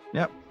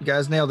 Yep, you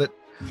guys nailed it.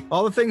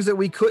 All the things that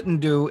we couldn't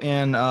do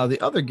in the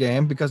other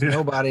game because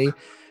nobody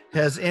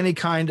has any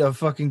kind of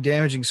fucking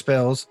damaging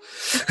spells.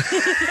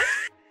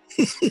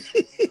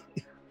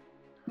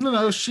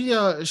 No,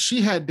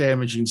 she had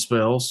damaging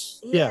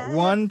spells. Yeah,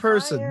 one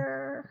person.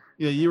 Fire.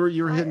 Yeah, you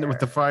were hitting it with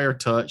the fire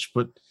touch,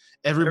 but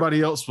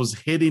everybody else was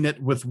hitting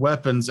it with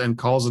weapons and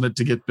causing it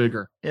to get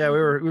bigger. Yeah, we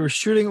were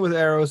shooting it with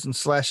arrows and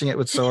slashing it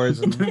with swords.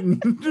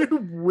 And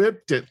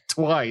Whipped it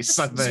twice,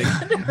 I think.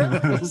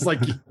 It was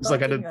like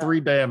I did 3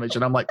 damage,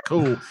 and I'm like,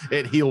 cool.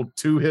 It healed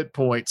 2 hit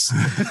points.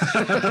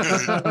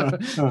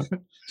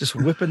 just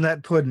whipping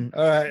that pudding.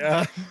 All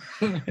right.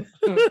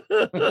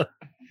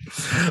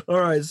 All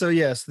right. So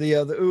yes, the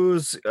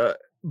ooze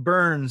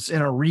burns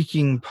in a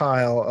reeking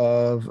pile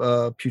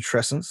of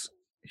putrescence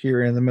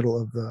here in the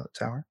middle of the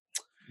tower.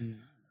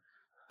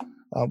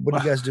 What are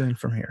you guys doing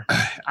from here?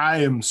 I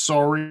am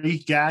sorry,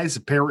 guys.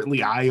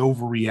 Apparently, I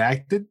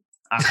overreacted.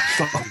 I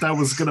thought that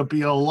was going to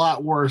be a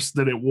lot worse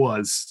than it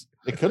was.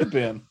 It could have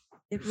been.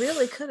 It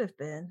really could have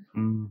been.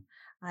 Mm.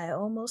 I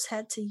almost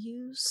had to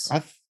use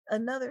I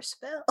another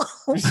spell.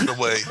 No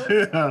way.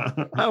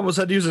 I almost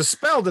had to use a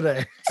spell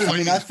today.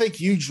 I think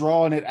you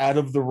drawing it out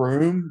of the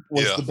room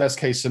was Yeah. the best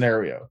case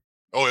scenario.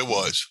 Oh, it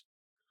was.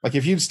 Like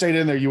if you'd stayed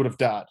in there, you would have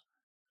died.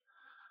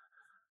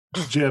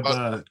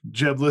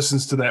 Jeb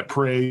listens to that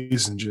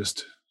praise and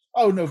just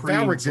Oh no,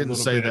 Creams Valric a didn't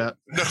little say bit. that.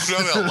 No,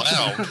 not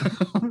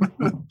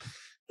out loud.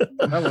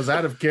 That was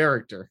out of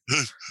character.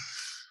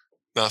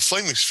 Now,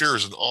 Flaming Sphere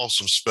is an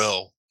awesome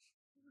spell.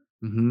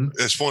 Mm-hmm.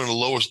 It's one of the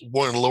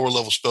lower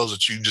level spells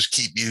that you just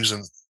keep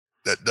using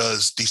that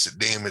does decent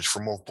damage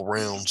for multiple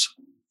rounds.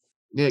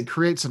 Yeah, it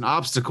creates an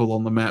obstacle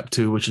on the map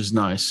too, which is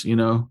nice. You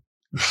know,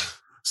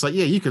 it's like,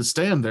 yeah, you can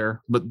stand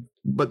there,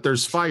 but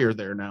there's fire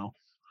there now.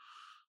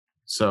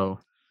 So,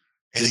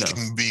 And it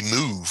can be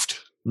moved.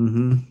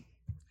 Mm-hmm.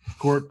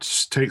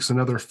 Quartz takes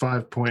another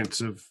 5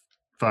 points of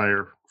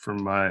fire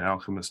from my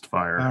alchemist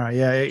fire. All right,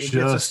 yeah,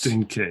 just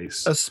in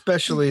case.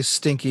 Especially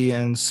stinky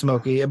and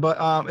smoky, but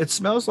it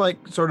smells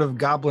like sort of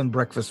goblin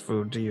breakfast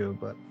food to you.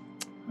 But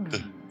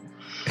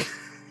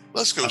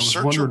let's go I was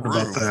search your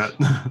wondering room. about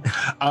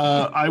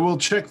that. I will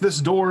check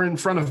this door in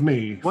front of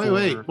me.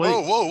 Wait.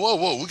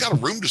 Whoa! We got a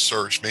room to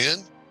search, man.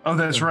 Oh,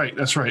 that's right.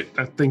 That's right.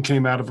 That thing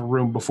came out of a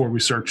room before we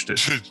searched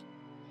it.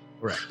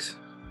 correct.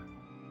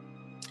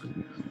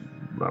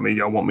 I mean,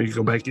 y'all want me to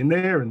go back in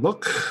there and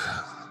look?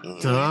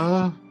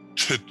 Duh.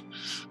 I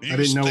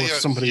didn't know if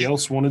somebody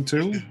else wanted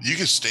to. You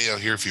can stay out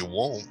here if you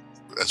want,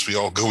 as we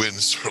all go in and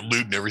start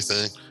looting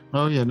everything.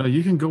 Oh yeah, no,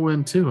 you can go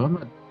in too. I'm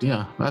not.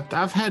 Yeah,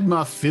 I've had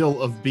my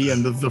fill of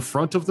being the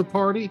front of the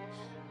party.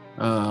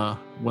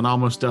 When I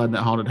almost died in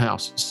that haunted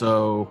house.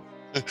 So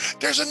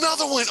There's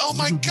another one. Oh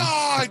my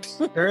God!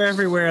 They're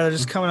everywhere. They're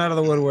just coming out of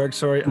the woodwork.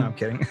 Sorry, no, I'm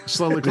kidding.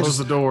 slowly close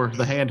the door.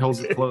 The hand holds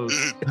it closed.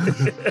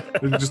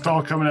 They're just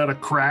all coming out of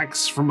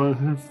cracks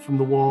from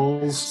the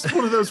walls. It's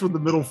one of those with the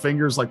middle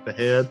fingers like the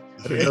head.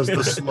 And it does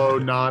the slow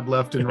nod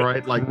left and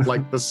right,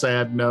 like the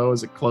sad no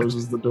as it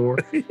closes the door.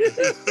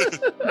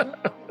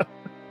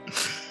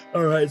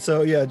 All right,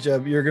 so yeah,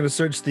 Jeb, you're gonna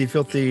search the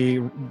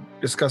filthy,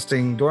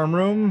 disgusting dorm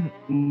room.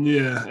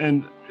 Yeah,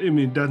 and I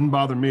mean, it doesn't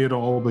bother me at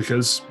all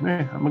because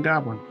I'm a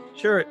goblin.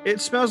 Sure,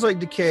 it smells like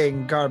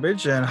decaying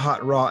garbage and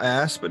hot raw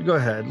ass, but go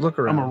ahead, look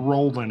I'm around. a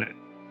roll in it.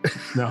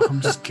 No,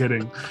 I'm just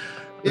kidding.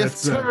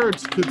 If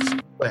turds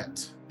could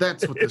sweat,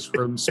 that's what this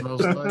room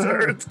smells like.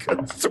 Turds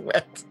could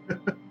sweat.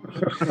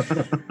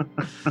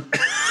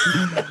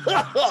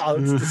 Oh,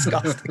 it's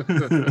disgusting.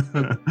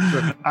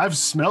 I've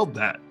smelled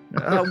that.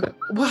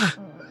 What?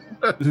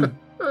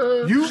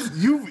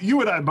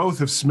 You and I both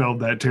have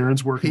smelled that,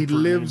 Terrence. Working. He for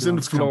an lives in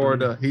ambulance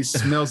Florida. company. He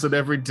smells it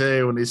every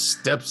day when he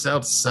steps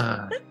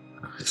outside.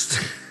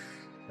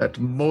 That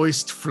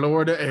moist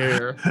Florida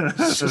air.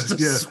 It's just a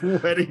Yeah.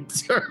 sweaty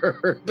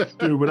turd.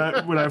 Dude, when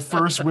I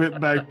first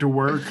went back to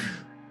work,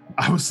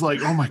 I was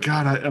like, "Oh my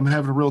god, I'm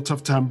having a real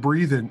tough time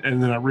breathing,"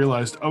 and then I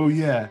realized, "Oh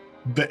yeah,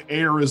 the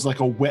air is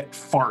like a wet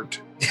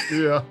fart.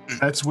 Yeah.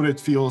 That's what it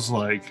feels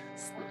like."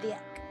 Yeah.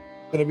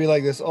 Gonna be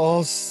like this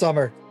all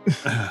summer.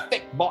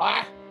 Thick boy.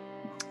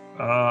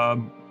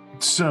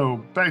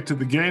 So back to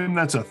the game.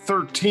 That's a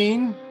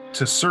 13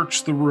 to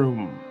search the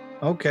room.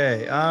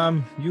 Okay.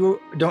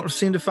 You don't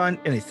seem to find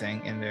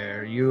anything in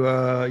there.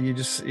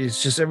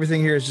 It's just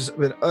everything here has just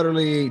been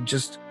utterly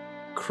just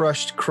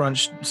crushed,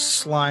 crunched,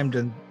 slimed,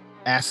 and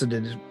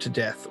acided to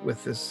death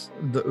with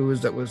the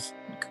ooze that was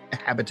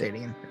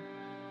habitating in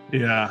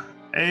here. Yeah.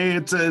 Hey,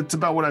 it's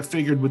about what I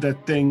figured with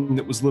that thing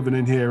that was living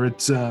in here.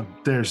 It's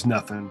there's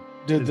nothing.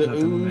 Did There's the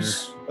nothing in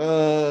ooze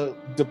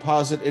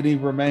deposit any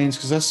remains?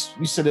 Because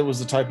you said it was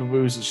the type of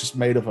ooze that's just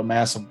made of a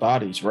mass of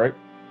bodies, right?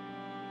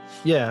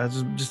 Yeah,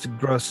 it's just a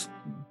gross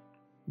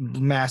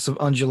mass of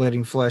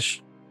undulating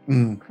flesh.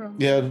 Chrome.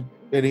 Yeah.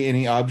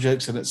 Any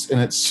objects in its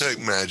Check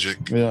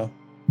magic yeah.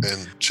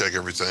 and check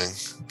everything.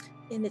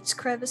 In its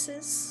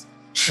crevices.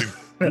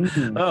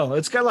 Oh,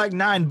 it's got like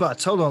 9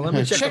 butts. Hold on, let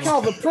me check. Check them.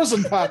 all the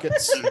prison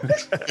pockets.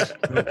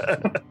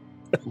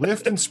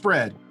 Lift and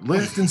spread.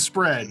 Lift and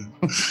spread.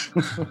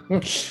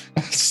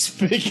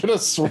 Speaking of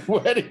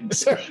sweating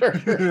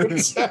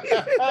turds.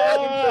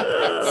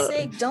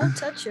 Say, don't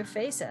touch your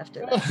face after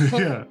that.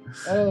 Yeah.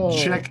 Oh.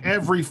 Check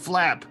every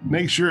flap.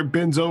 Make sure it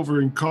bends over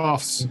and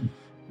coughs.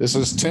 This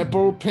is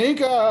Tempo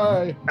Pink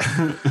Eye.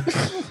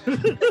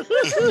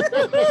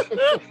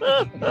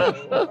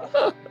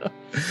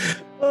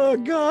 Oh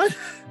God.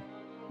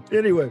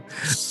 Anyway,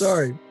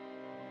 sorry.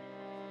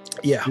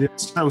 Yeah.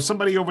 So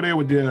somebody over there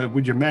with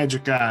your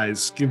magic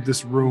eyes, give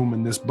this room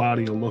and this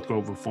body a look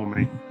over for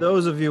me.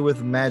 Those of you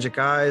with magic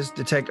eyes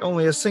detect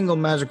only a single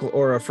magical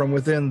aura from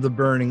within the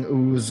burning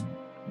ooze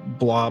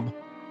blob.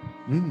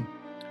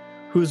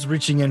 Who's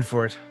reaching in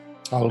for it?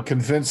 I'll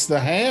convince the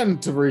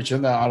hand to reach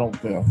in. No, I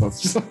don't know.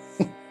 That's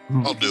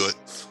I'll do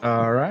it.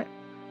 All right.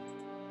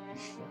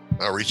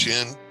 I'll reach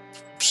in,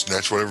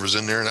 snatch whatever's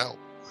in there and out.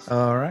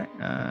 All right.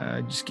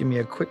 Just give me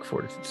a quick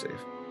fortitude save.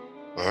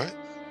 All right.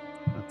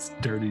 That's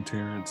dirty,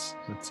 Terrence.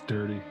 That's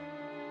dirty.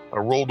 I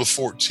rolled a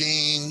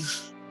 14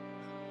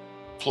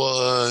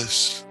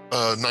 plus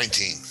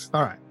 19.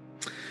 All right.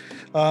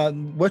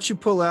 What you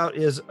pull out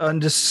is a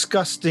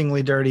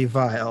disgustingly dirty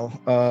vial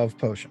of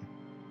potion.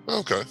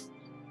 Okay.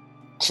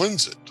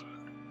 Cleanse it.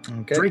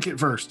 Okay. Drink it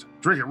first.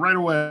 Drink it right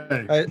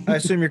away. I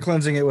assume you're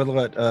cleansing it with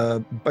what?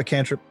 A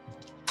cantrip?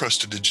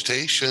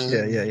 Prestidigitation.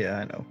 Yeah.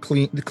 I know.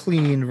 The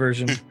clean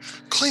version.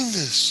 Clean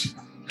this.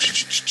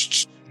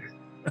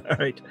 All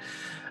right.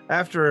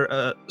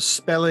 After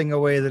spelling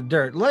away the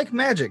dirt, like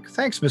magic.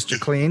 Thanks, Mr.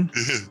 Clean.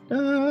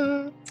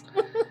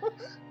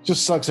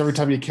 Just sucks every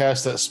time you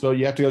cast that spell.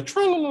 You have to go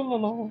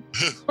tra-la-la-la-la.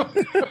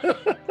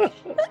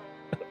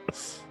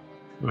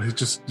 Well, he's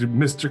just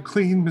Mr.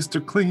 Clean,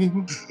 Mr.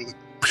 Clean.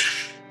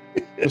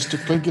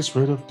 Mr. Clean gets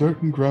rid of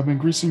dirt and grime and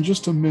grease in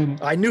just a minute.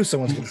 I knew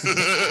someone's going to say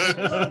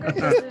that.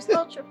 There's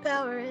ultra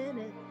power in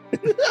it.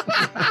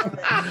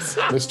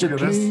 Mr. Yeah, that's-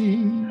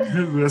 Clean.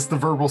 That's the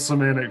verbal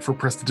semantic for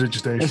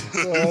prestidigitation.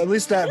 At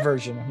least that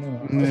version.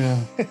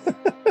 Yeah.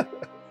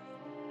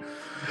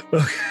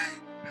 Okay.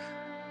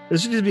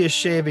 This should just be a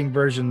shaving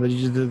version. That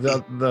you do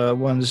the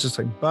one that's just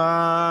like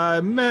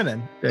by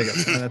Menon. There you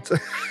go. And that's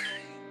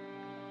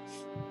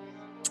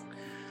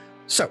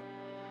so,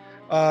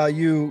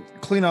 you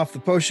clean off the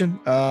potion.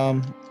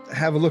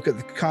 Have a look at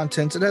the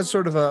contents. It has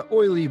sort of a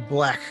oily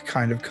black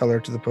kind of color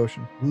to the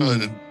potion.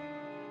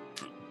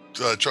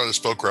 Try to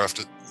spellcraft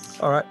it.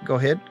 All right, go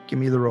ahead. Give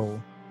me the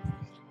roll.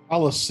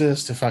 I'll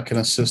assist if I can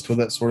assist with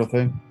that sort of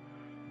thing.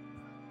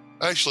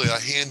 Actually, I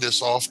hand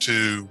this off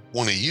to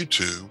one of you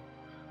two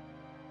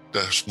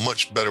that's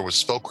much better with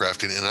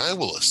spellcrafting, and I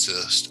will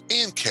assist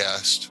and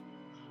cast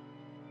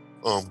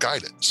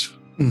guidance.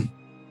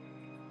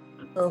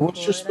 Oh,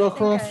 What's your boy,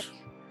 and I think spellcraft?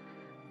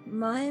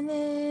 Mine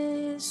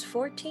is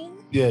 14.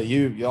 Yeah,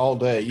 you all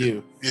day,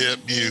 you. Yep,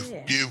 you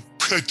Yeah. you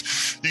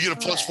get a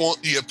plus one.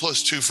 You get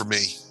 +2 for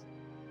me.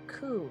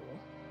 Cool.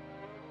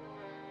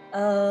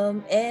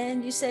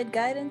 And you said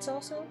guidance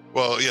also?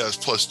 Well, yeah, it's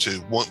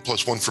 +2.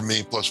 +1 from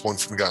me, +1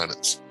 from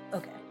guidance.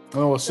 Okay.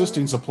 Oh,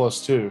 assisting's a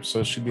 +2, so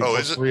it should be Oh,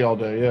 is it? +3 all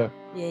day, yeah.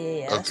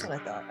 Yeah. That's Okay.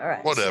 what I thought. All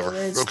right. Whatever. So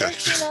it's Okay.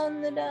 13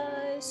 on the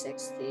die,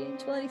 16,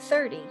 20,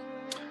 30.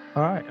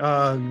 All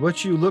right.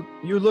 What you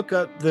look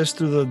at this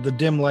through the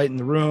dim light in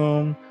the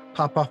room,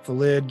 pop off the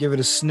lid, give it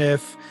a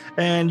sniff,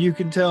 and you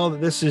can tell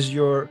that this is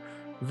your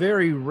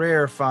very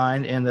rare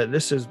find, and that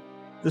this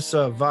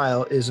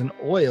vial is an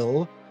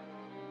oil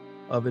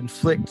of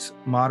inflict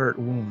moderate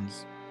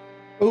wounds,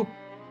 Oh,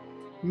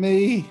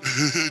 me.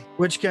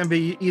 which can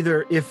be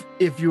either if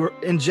you were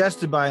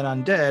ingested by an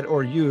undead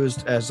or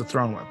used as a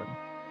thrown weapon.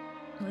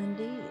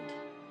 Indeed.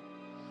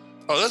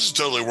 Oh, that's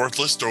totally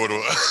worthless. Throw it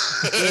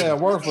away. Yeah,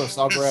 worthless.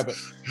 I'll grab it.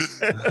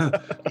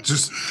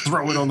 Just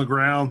throw it on the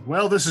ground.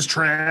 Well, this is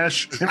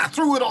trash. And I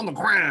threw it on the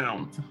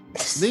ground.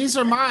 These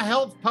are my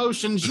health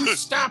potions. You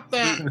stop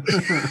that.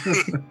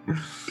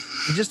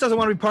 He just doesn't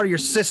want to be part of your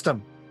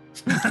system.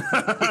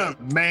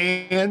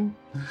 Man.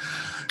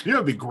 You know,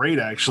 it'd be great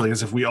actually,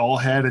 is if we all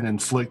had an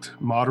inflict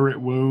moderate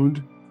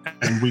wound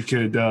and we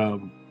could,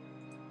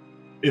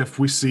 if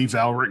we see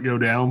Valric go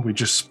down, we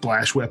just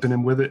splash weapon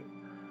him with it.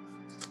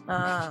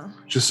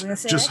 Just gonna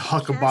say, just I can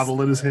huck a cast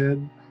bottle at his it.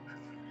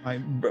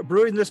 head.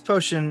 Brewing this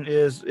potion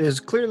is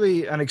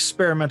clearly an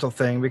experimental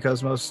thing,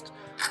 because most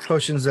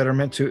potions that are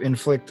meant to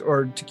inflict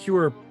or to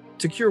cure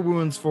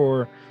wounds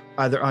for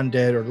either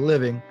undead or the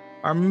living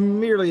are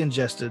merely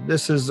ingested.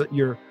 This is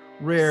your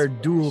rare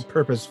dual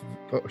purpose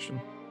potion.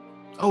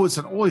 Oh, it's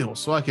an oil,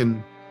 so I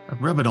can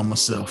rub it on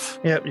myself.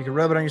 Yep, you can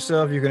rub it on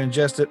yourself, you can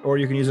ingest it, or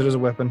you can use it as a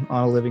weapon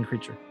on a living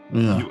creature.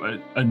 Yeah.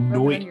 You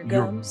anoint your your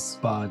gums.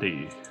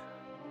 body.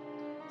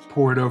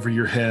 Pour it over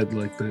your head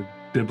like the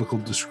biblical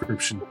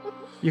description.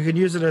 You can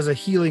use it as a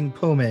healing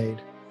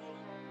pomade.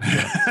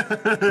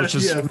 Which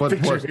is what-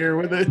 fix your what- hair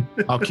with it.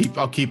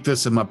 I'll keep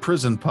this in my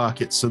prison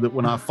pocket so that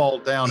when I fall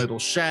down, it'll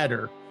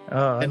shatter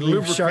and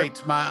leave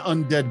lubricate my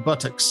undead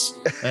buttocks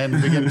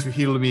and begin to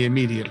heal me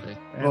immediately.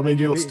 Well, I mean,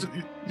 you'll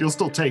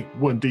still take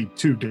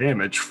 1d2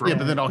 damage from. Yeah,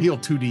 but then I'll heal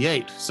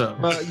 2d8. So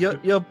Well,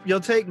 you'll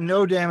take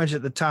no damage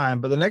at the time,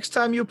 but the next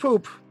time you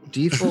poop,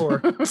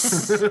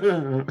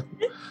 D4.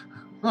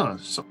 Huh,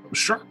 something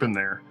sharp in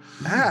there.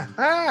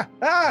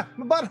 my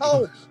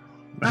butthole.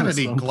 I didn't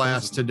eat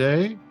glass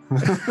today.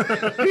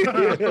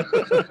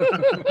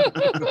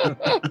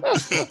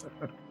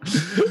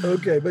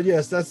 Okay, but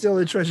yes, that's the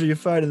only treasure you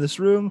find in this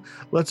room.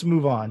 Let's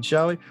move on,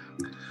 shall we?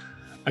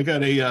 I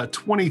got a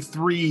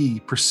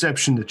 23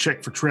 perception to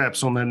check for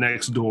traps on that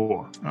next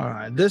door. All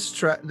right,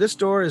 this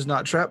door is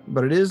not trapped,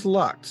 but it is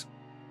locked.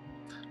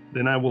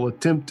 Then I will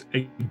attempt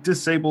a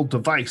disable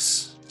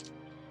device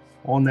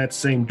on that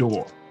same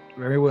door.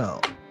 Very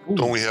well.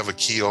 Don't we have a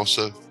key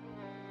also?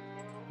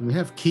 We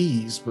have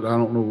keys, but I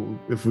don't know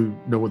if we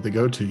know what they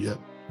go to yet.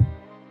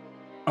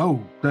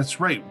 Oh, that's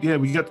right. Yeah,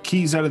 we got the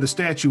keys out of the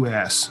statue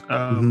ass.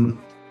 Mhm.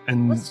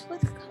 And What's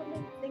with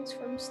coming things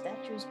from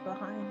statues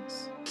behind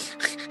us?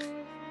 What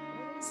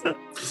is it?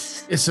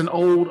 It's an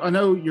old. I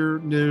know you're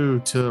new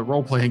to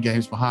role-playing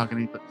games,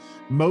 Mahogany, but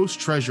most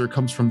treasure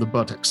comes from the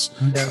buttocks.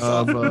 Yes,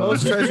 Of,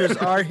 most treasures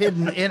are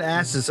hidden in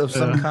asses of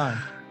some kind.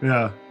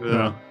 yeah,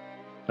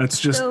 that's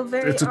just So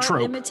very it's a art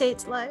trope.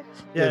 imitates life.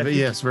 Yeah,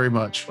 Yes, very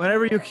much.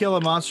 whenever you kill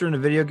a monster in a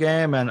video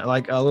game and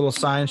like a little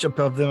sign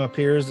above them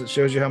appears that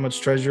shows you how much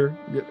treasure,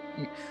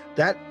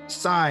 that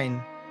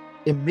sign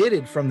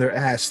emitted from their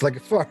ass like a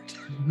fart.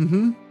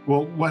 Mm-hmm.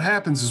 Well, what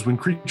happens is when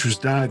creatures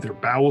die, their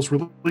bowels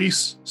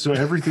release, so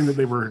everything that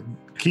they were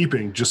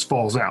keeping just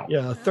falls out.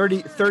 Yeah,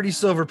 30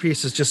 silver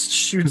pieces just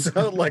shoots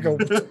out like a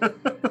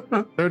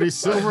 30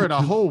 silver and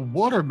a whole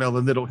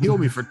watermelon that'll heal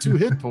me for 2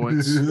 hit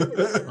points.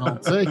 I'll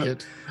take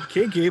it.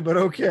 kinky, but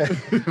okay.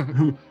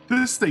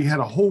 This thing had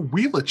a whole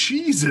wheel of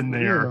cheese in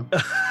there.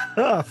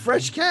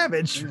 Fresh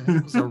cabbage.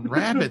 It was a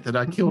rabbit that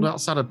I killed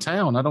outside of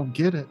town. I don't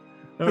get it.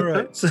 All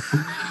right. So,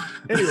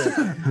 anyway,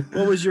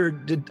 what was your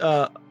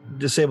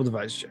disabled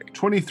device check?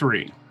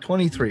 23.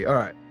 23. All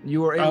right.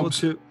 You were able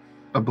to.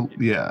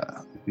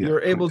 Yeah.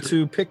 You're able 23.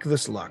 to pick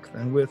this lock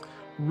then with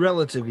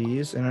relative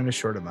ease and in a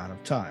short amount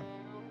of time.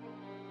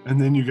 And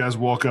then you guys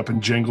walk up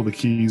and jangle the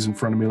keys in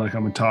front of me like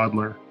I'm a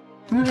toddler.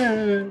 All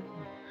right.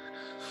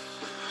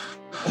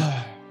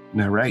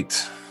 Now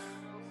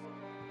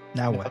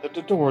Now what? that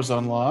the door's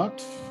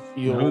unlocked,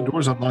 Now the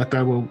door's unlocked.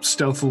 I will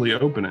stealthily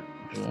open it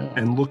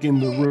and look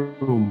in the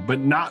room, but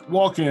not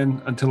walk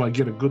in until I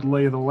get a good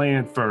lay of the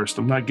land first.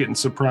 I'm not getting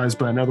surprised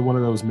by another one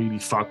of those meaty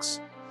fucks.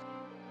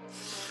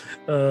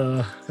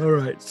 All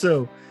right.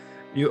 So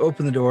you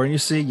open the door and you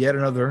see yet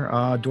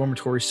another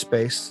dormitory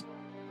space.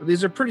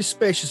 These are pretty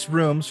spacious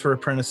rooms for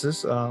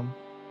apprentices.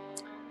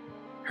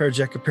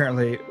 Herjek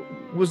apparently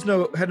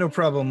had no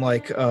problem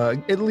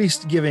at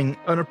least giving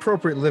an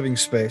appropriate living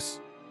space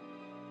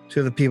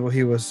to the people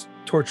he was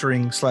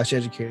torturing /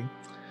 educating.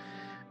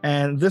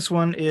 And this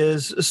one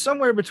is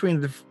somewhere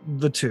between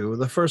the two.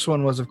 The first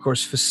one was, of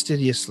course,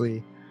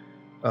 fastidiously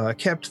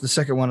kept. The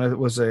second one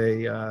was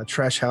a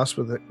trash house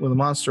with a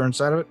monster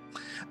inside of it.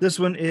 This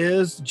one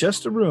is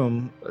just a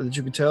room that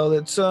you can tell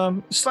that's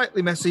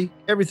slightly messy.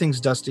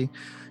 Everything's dusty.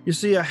 You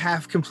see a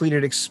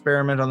half-completed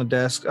experiment on the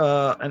desk,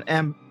 an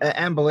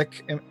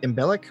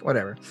embellic,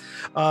 whatever,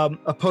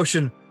 a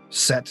potion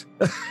set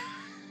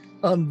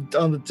on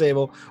the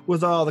table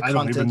with all the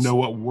contents. I don't even know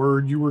what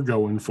word you were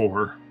going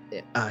for.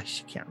 I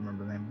can't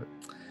remember the name of it.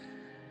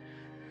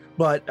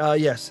 But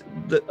yes,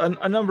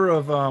 a number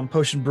of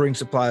potion brewing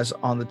supplies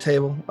on the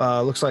table.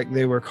 Looks like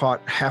they were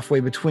caught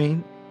halfway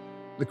between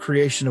the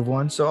creation of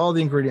one. So all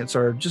the ingredients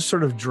are just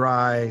sort of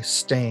dry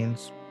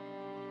stains.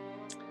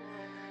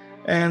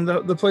 And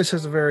the place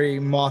has a very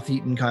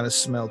moth-eaten kind of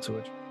smell to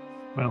it.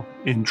 Well,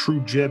 in true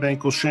Jeb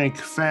Ankleshank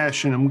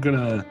fashion, I'm going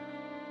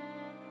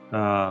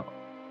to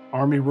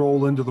army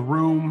roll into the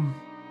room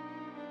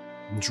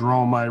and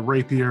draw my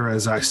rapier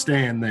as I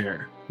stand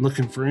there,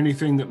 looking for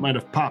anything that might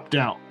have popped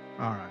out.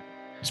 All right.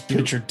 Just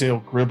picture Dale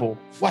Gribble.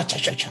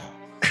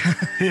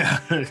 Yeah,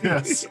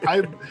 yes.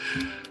 I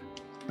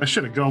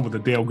should have gone with the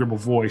Dale Gribble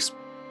voice.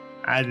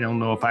 I don't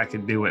know if I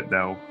can do it,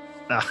 though.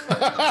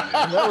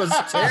 That was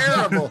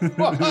terrible.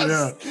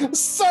 Yeah.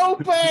 So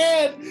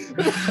bad.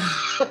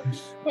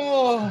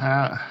 Oh.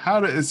 How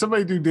did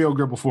somebody do Dale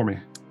Gribble for me?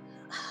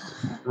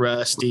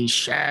 Rusty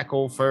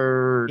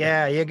Shackleford.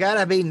 Yeah, you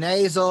gotta be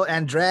nasal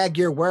and drag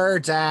your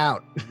words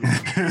out.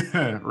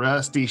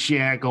 Rusty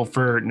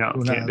Shackleford. No,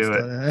 can't do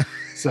it.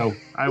 So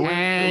I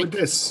went with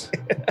this.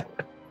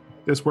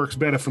 This works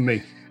better for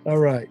me. All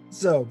right.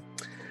 So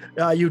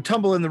you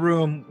tumble in the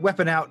room,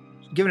 weapon out,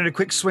 giving it a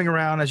quick swing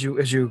around as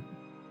you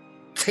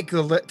take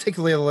the lay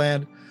of the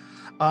land.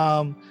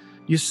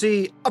 You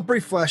see a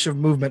brief flash of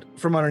movement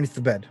from underneath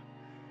the bed.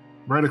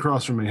 Right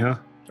across from me, huh?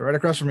 Right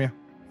across from you.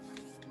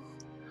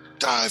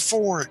 Dive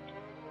for it.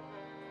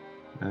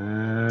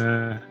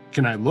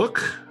 Can I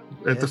look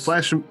at the Yes.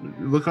 flash?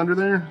 Look under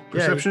there?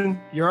 Perception?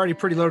 You're already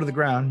pretty low to the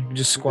ground. You can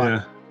just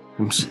squat.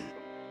 Yeah.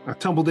 I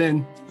tumbled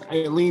in.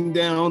 I leaned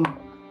down,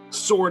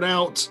 sword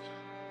out,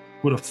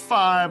 with a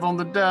 5 on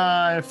the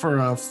die for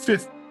a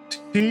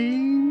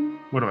 15.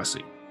 What do I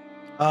see?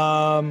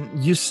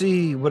 You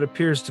see what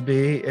appears to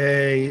be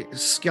a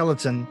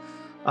skeleton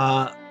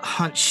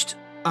hunched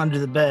under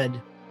the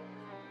bed,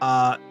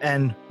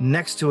 and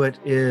next to it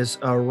is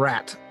a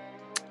rat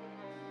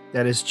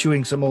that is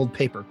chewing some old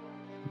paper.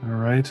 All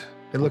right.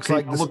 It looks Okay,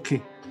 like I'll look.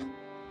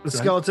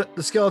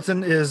 the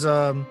skeleton is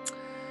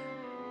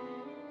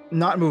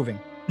not moving.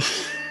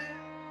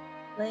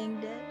 Laying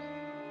dead.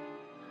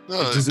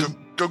 No, Does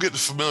go get the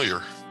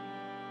familiar.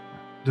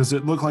 Does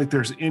it look like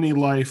there's any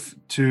life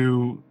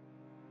to,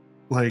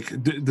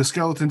 the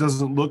skeleton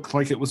doesn't look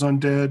like it was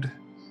undead?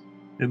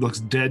 It looks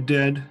dead.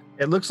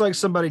 It looks like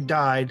somebody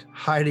died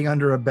hiding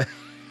under a bed.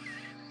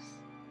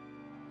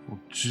 Well,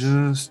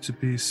 just to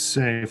be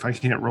safe, I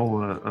can't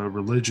roll a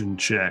religion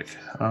check.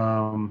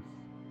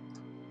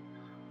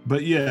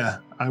 But yeah,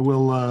 I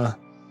will,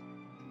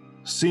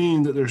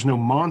 seeing that there's no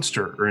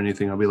monster or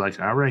anything, I'll be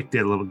like, all right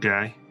there, little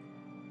guy.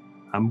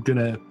 I'm going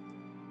to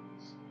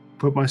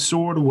put my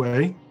sword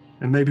away,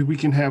 and maybe we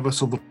can have us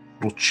a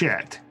little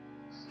chat.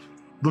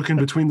 Looking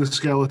between the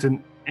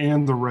skeleton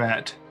and the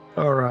rat.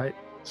 All right.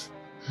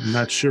 I'm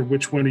not sure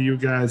which one of you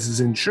guys is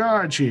in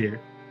charge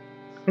here,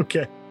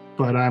 Okay.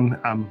 but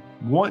I'm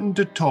wanting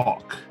to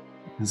talk.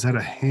 Is that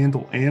a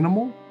handle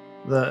animal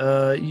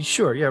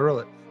Sure. Yeah. Roll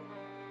it.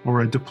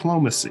 or a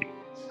diplomacy?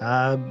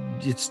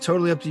 It's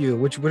totally up to you.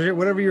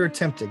 Whatever you're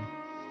attempting.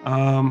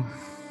 Well,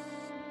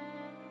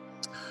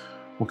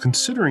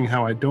 considering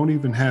how I don't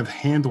even have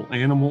handle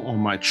animal on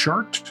my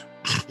chart,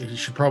 You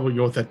should probably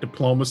go with that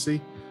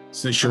diplomacy.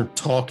 since you're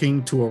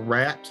talking to a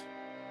rat.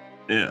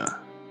 Yeah.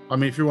 I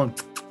mean, if you're one,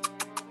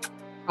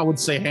 I would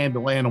say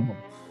handle animal,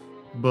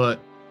 but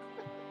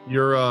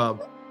you're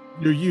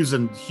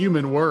using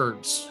human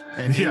words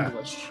and Yeah.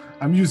 English.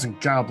 I'm using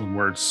goblin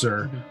words,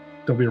 sir.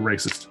 Don't be a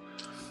racist.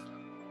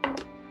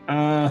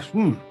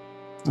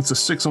 That's a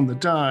 6 on the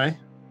die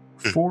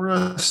for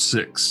a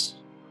 6.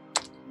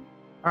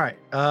 All right.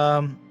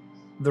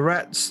 The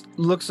rat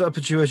looks up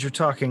at you as you're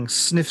talking,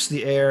 sniffs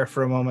the air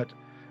for a moment,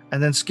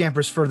 and then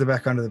scampers further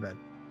back under the bed.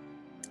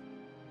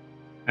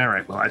 All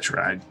right, well, I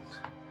tried.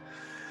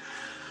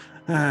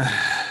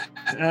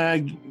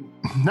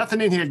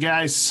 Nothing in here,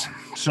 guys.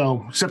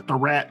 So, except the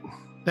rat.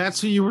 That's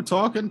who you were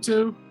talking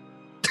to?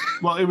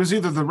 Well, it was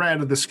either the rat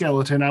or the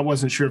skeleton. I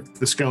wasn't sure if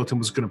the skeleton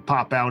was going to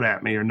pop out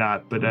at me or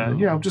not. But,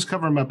 I'm just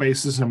covering my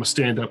bases, and I'm going to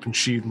stand up and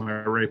sheathe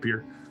my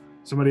rapier.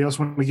 Somebody else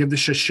want to give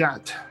this a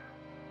shot?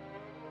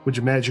 With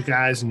your magic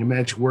eyes and your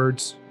magic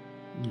words?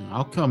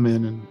 I'll come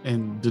in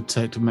and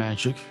detect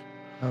magic.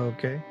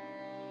 Okay.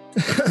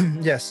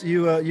 Yes,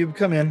 you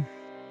come in.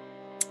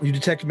 You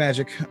detect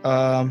magic.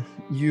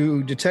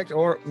 You detect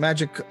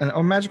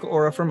a magical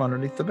aura from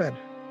underneath the bed.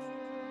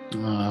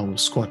 I will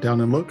squat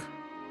down and look.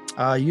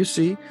 You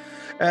see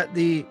at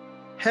the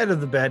head of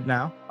the bed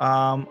now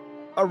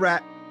a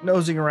rat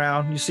nosing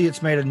around. You see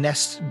it's made a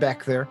nest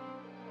back there,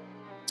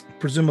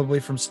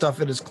 presumably from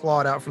stuff it has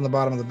clawed out from the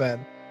bottom of the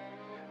bed.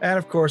 And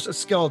of course, a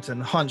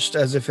skeleton hunched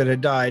as if it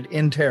had died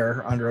in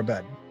terror under a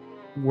bed.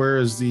 Where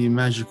is the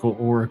magical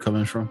aura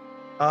coming from?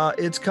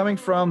 It's coming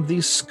from the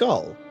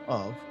skull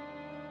of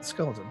the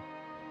skeleton.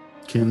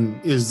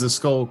 Is the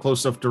skull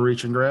close enough to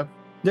reach and grab?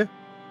 Yeah.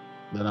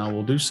 Then I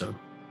will do so.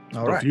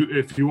 All right.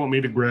 If you want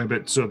me to grab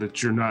it so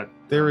that you're not...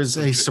 There is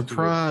a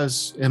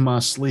surprise in my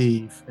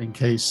sleeve in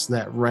case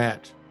that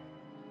rat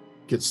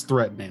gets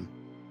threatening.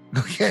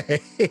 Okay.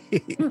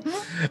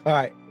 All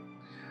right.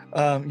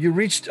 You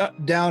reached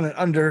down and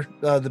under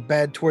the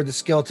bed toward the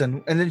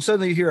skeleton, and then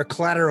suddenly you hear a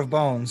clatter of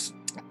bones,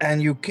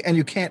 and you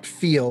can't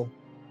feel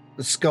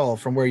the skull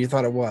from where you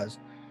thought it was.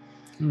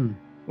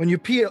 When you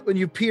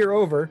peer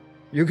over,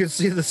 you can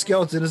see the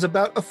skeleton is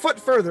about a foot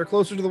further,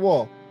 closer to the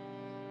wall.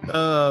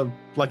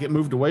 Like it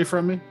moved away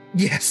from me?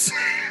 Yes.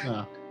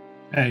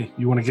 Hey,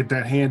 you want to get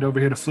that hand over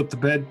here to flip the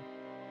bed?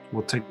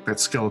 We'll take that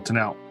skeleton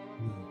out.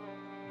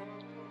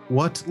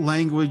 What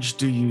language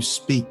do you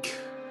speak?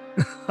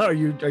 Are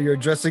you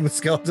addressing the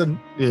skeleton?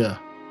 Yeah.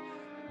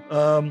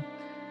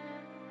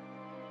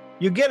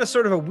 You get a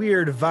sort of a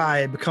weird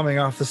vibe coming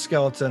off the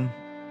skeleton,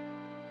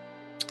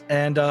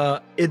 and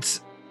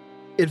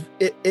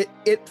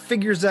it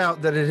figures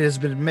out that it has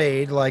been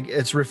made, like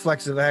its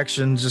reflexive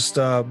action just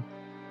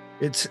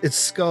its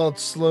skull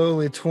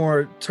slowly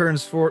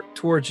turns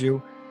towards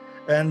you,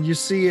 and you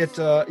see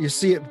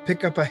it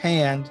pick up a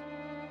hand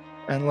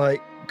and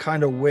like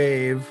kind of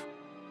wave.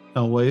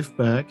 I'll wave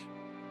back.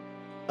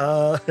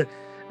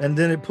 And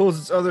then it pulls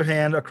its other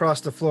hand across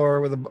the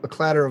floor with a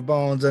clatter of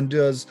bones and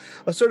does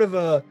a sort of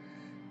a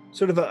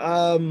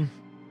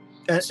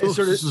this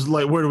is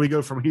like, where do we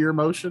go from here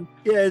motion?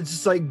 Yeah, it's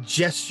just like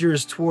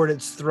gestures toward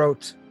its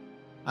throat.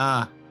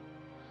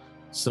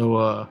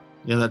 So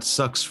yeah, that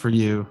sucks for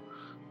you.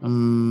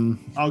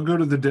 I'll go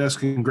to the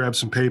desk and grab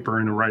some paper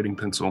and a writing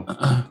pencil.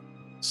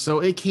 So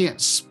it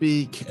can't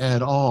speak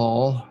at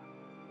all,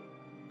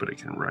 but it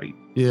can write.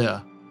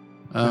 Yeah.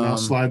 And I'll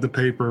slide the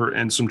paper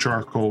and some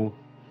charcoal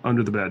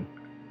under the bed.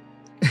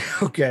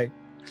 Okay.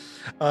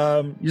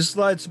 You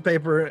slide some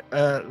paper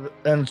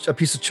and a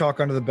piece of chalk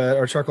under the bed,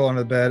 or charcoal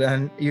under the bed,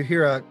 and you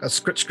hear a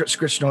scritch, scritch,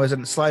 scritch noise,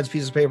 and it slides a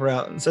piece of paper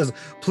out and says,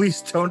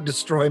 "Please don't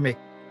destroy me."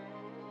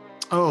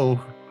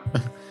 Oh,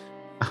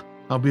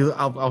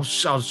 I'll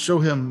show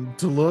him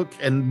to look,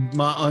 and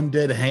my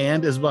undead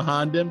hand is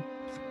behind him.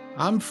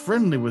 I'm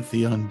friendly with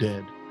the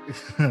undead.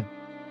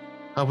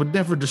 I would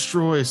never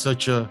destroy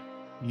such a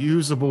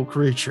usable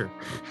creature.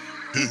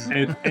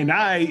 and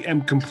I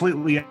am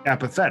completely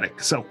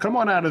apathetic. So come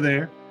on out of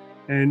there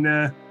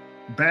and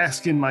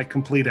bask in my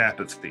complete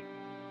apathy.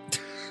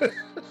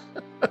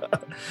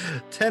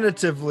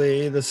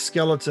 Tentatively, the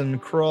skeleton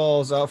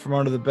crawls out from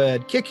under the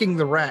bed, kicking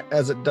the rat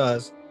as it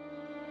does.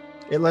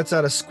 It lets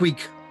out a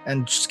squeak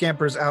and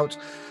scampers out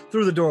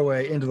through the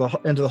doorway into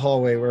the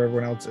hallway where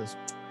everyone else is.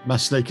 My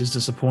snake is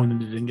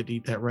disappointed it didn't get to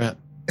eat that rat.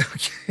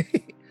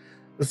 Okay.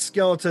 The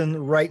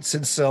skeleton rights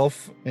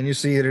itself, and you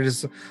see that it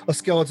is a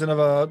skeleton of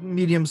a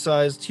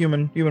medium-sized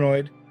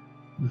humanoid.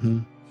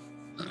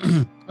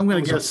 Mm-hmm. I'm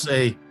going to guess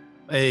a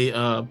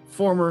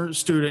former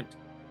student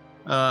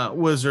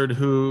wizard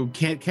who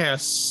can't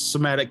cast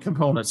somatic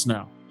components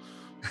now.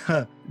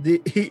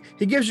 He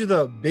gives you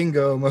the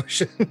bingo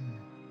motion.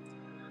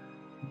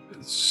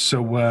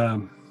 So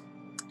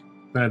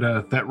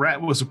that rat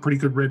was a pretty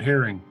good red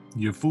herring.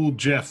 You fooled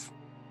Jeff.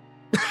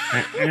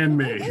 And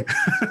me. I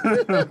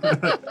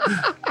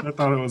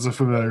thought it was a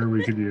familiar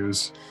we could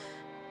use.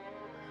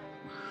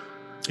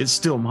 It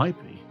still might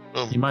be.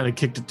 He might have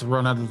kicked it to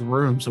run out of the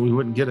room so we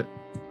wouldn't get it.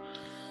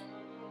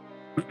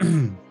 I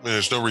mean,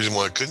 there's no reason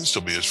why it couldn't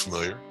still be as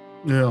familiar.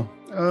 Yeah.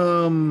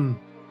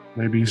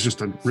 Maybe he's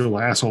just a real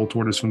asshole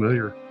toward his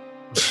familiar.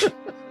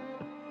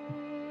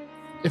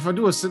 If I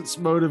do a sense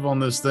motive on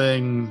this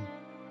thing,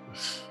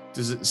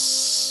 does it?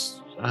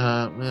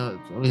 Well,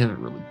 we haven't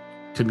really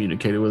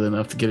communicated with it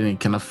enough to get any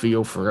kind of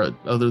feel for it,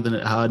 other than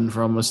it hiding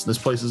from us. This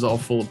place is all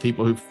full of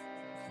people who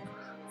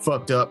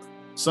fucked up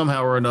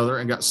somehow or another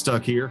and got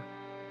stuck here.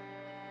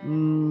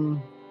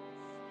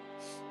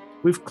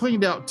 We've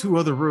cleaned out 2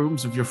 other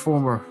rooms of your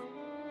former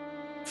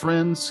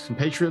friends,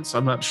 compatriots.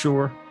 I'm not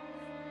sure.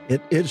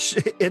 It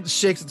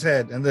shakes its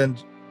head and then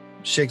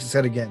shakes its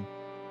head again.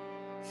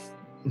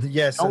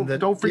 Yes.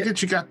 Don't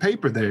forget you got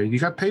paper there. You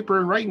got paper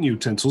and writing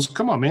utensils.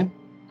 Come on, man.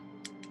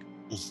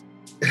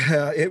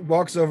 It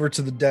walks over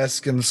to the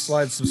desk and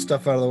slides some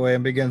stuff out of the way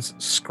and begins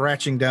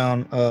scratching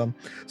down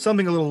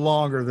something a little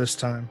longer this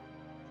time.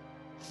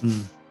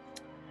 And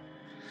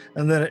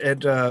then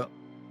it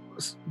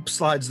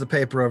slides the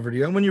paper over to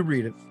you. And when you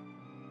read it,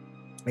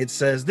 it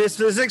says, "This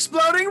is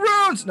exploding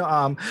runes."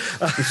 No,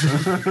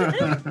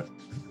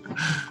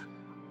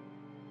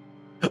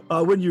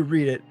 when you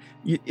read it,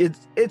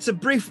 it's a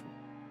brief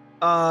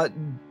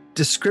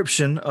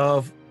description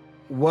of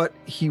what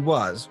he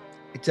was.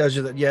 It tells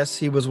you that, yes,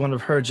 he was one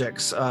of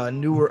Herjek's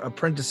newer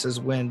apprentices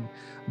when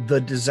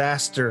the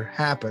disaster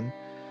happened.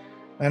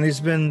 And he's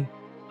been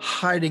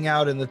hiding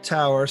out in the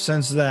tower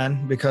since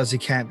then because he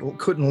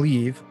couldn't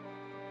leave.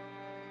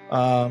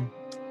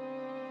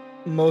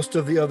 Most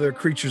of the other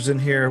creatures in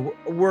here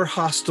were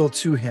hostile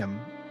to him.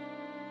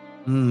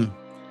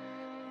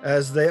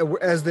 As they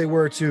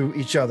were to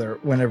each other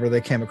whenever they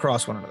came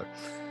across one another.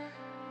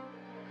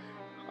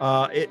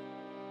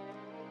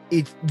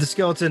 The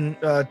skeleton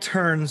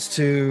turns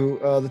to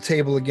the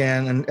table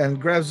again and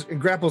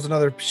grapples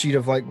another sheet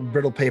of like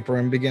brittle paper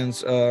and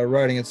begins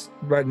writing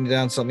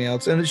down something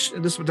else. And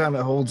this time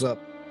it holds up.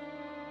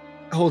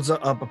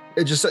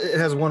 It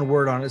has one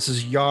word on it. It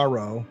says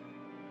Yarrow,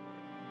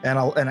 and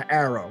an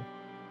arrow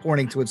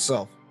pointing to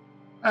itself.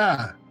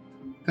 Ah,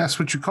 that's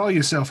what you call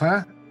yourself,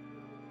 huh?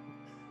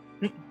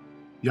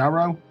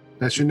 Yarrow,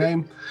 that's your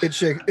name?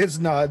 It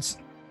nods.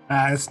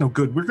 Ah, that's no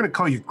good. We're gonna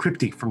call you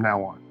Crypty from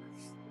now on.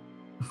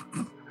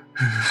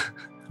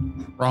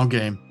 Wrong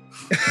game.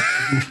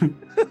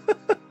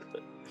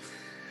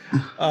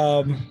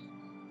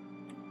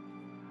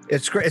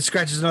 It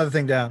scratches another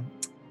thing down.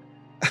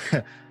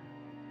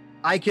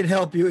 I can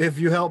help you if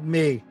you help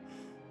me.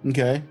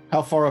 Okay.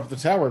 How far up the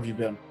tower have you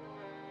been?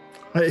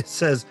 It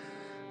says,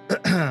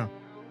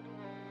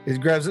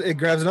 it grabs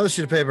another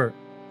sheet of paper.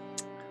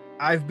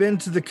 I've been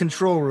to the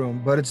control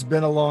room, but it's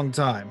been a long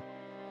time.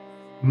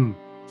 How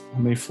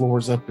many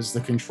floors up is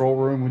the control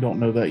room? We don't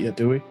know that yet,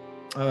 do we?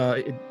 Are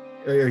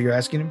you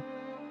asking him?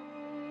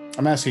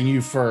 I'm asking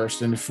you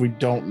first, and if we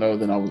don't know,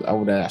 then I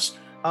would ask.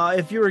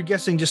 If you were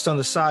guessing just on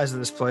the size of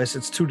this place,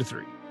 it's 2 to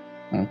 3.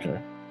 Okay.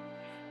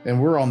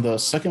 And we're on the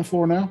 2nd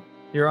floor now?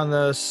 You're on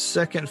the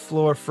 2nd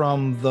floor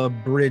from the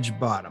bridge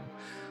bottom.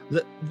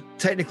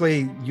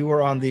 Technically, you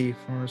are on the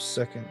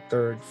 1st, 2nd,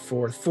 3rd,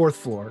 4th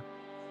floor.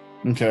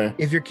 Okay.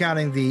 If you're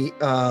counting the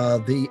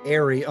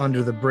area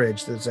under the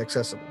bridge that's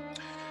accessible.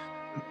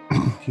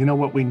 You know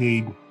what we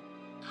need?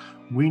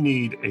 We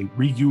need a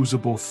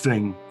reusable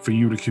thing for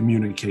you to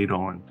communicate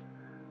on.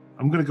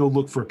 I'm going to go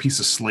look for a piece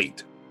of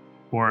slate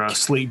or a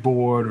slate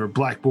board or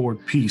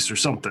blackboard piece or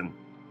something.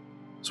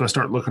 So I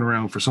start looking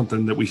around for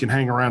something that we can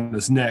hang around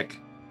his neck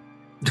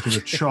with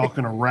a chalk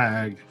and a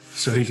rag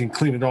so he can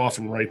clean it off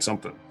and write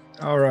something.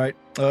 All right.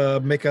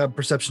 Make a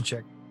perception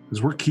check.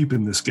 Because we're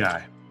keeping this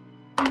guy.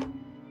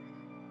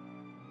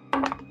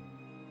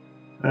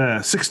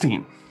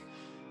 16.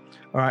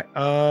 All right.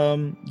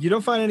 You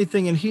don't find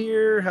anything in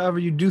here. However,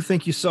 you do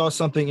think you saw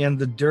something in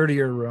the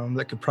dirtier room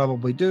that could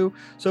probably do.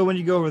 So when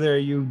you go over there,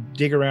 you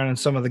dig around in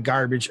some of the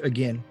garbage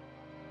again.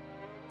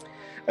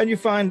 And you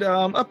find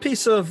a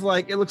piece of,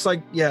 like, it looks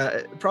like,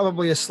 yeah,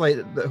 probably a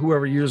slate that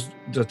whoever used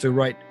to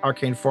write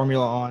arcane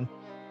formula on.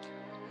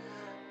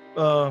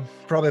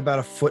 Probably about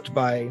a foot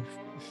by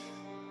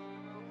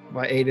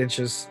 8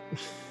 inches.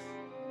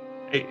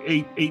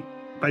 8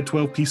 by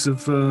 12 piece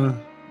of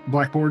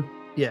blackboard.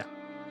 Yeah.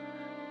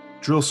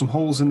 Drill some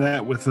holes in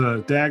that with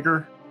a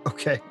dagger.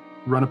 Okay.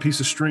 Run a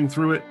piece of string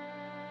through it.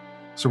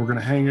 So we're going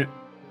to hang it.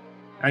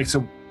 All right,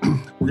 so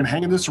we're going to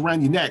hang this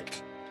around your neck.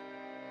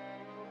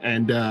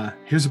 And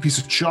here's a piece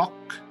of chalk.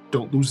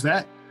 Don't lose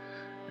that.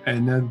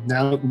 And then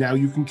now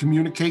you can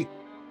communicate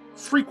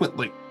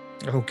frequently.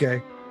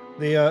 Okay.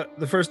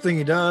 The first thing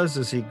he does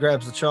is he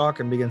grabs the chalk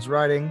and begins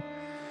writing,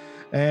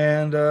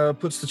 and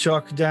puts the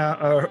chalk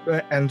down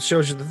and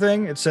shows you the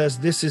thing. It says,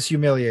 "This is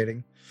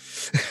humiliating."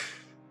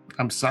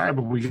 I'm sorry,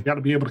 but we got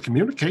to be able to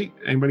communicate.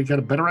 Anybody got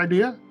a better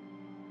idea?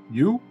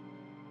 You?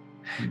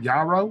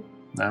 Yarrow?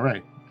 All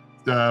right.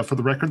 For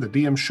the record, the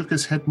DM shook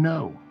his head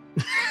no.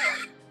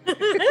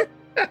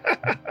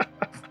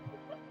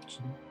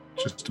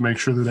 Just to make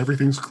sure that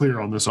everything's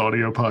clear on this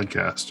audio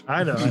podcast.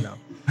 I know.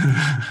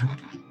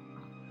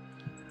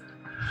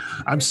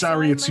 I'm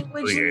sorry it's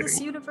language in this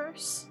humiliating.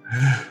 universe?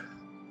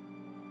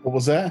 What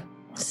was that?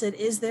 I said,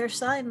 is there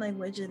sign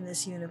language in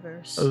this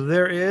universe?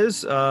 There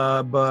is,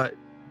 but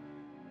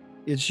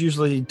it's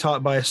usually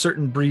taught by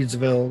certain breeds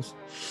of elves.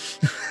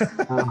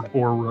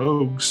 or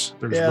rogues.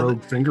 There's Yeah,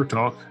 rogue finger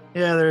talk.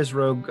 Yeah, there's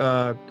rogue,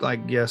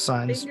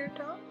 signs. Finger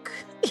talk?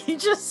 You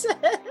just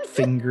said.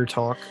 Finger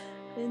talk.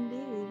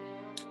 Indeed.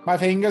 My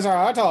fingers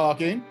are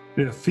talking.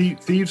 Yeah,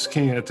 thieves'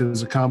 cant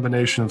is a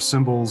combination of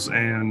symbols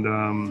and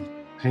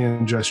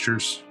hand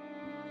gestures.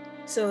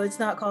 So it's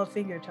not called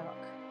finger talk.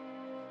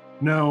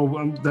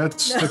 No,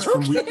 that's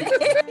from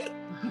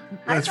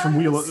that's from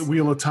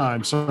Wheel of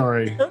Time.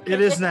 Sorry. Okay.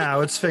 It is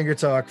now. It's finger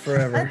talk I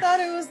forever. thought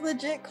it was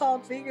legit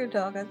called finger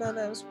talk. I thought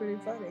that was pretty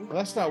funny. Well,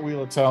 that's not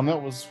Wheel of Time.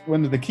 That was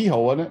Wind of the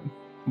Keyhole, wasn't it?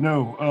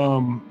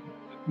 No,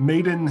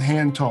 maiden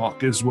hand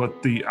talk is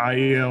what the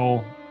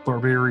IL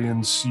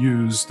barbarians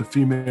use. The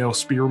female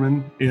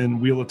spearmen in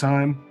Wheel of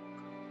Time,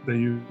 they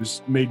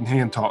use maiden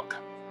hand talk.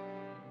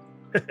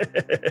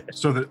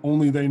 So that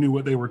only they knew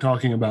what they were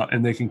talking about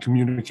and they can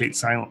communicate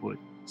silently.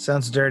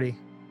 Sounds dirty.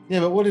 Yeah,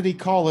 but what did he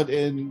call it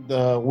in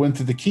the Wind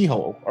Through the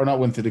Keyhole? Or not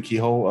Wind Through the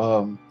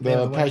Keyhole,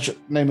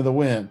 Name of the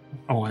Wind.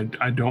 Oh, I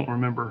don't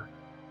remember.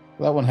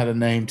 That one had a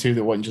name too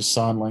that wasn't just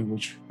sign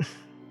language.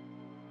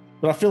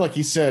 But I feel like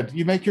he said,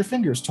 you make your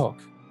fingers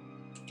talk.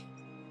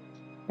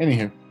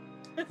 Anywho.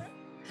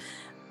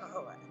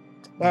 Oh,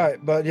 All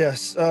right, but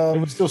yes. It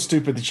was still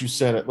stupid that you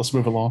said it. Let's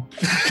move along.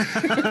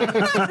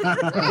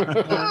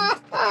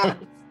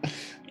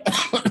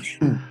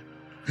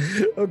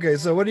 Okay,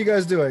 so what are you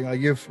guys doing? Like,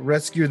 you've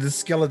rescued the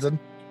skeleton.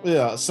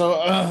 Yeah,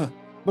 so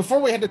before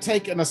we had to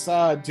take an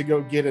aside to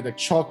go get it a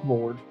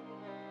chalkboard,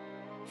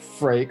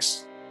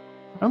 Frakes.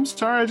 I'm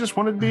sorry, I just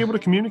wanted to be able to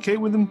communicate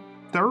with them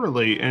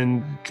thoroughly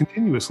and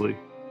continuously.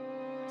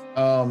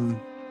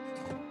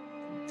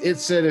 It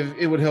said if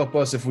it would help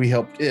us if we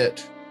helped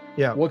it.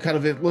 Yeah. What kind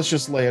of let's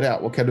just lay it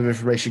out. What kind of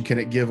information can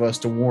it give us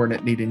to warn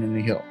it needing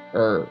any help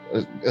or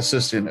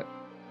assist in it?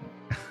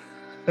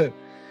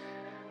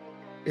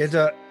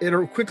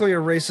 It quickly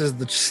erases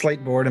the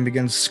slate board and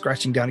begins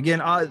scratching down again.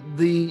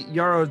 The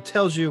Yarrow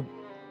tells you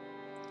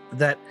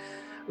that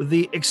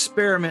the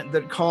experiment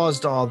that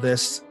caused all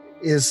this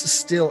is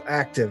still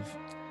active,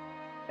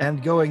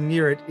 and going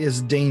near it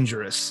is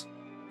dangerous.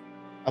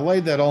 I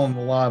laid that all on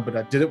the line, but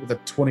I did it with a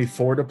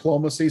 24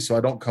 diplomacy, so I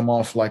don't come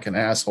off like an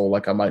asshole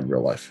like I might in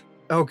real life.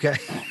 Okay.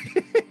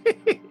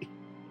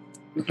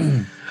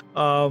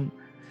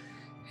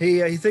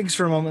 He thinks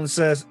for a moment and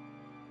says,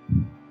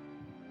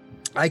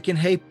 I can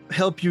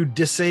help you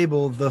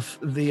disable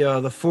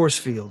the force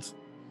fields,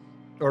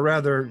 or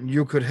rather,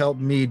 you could help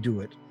me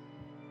do it.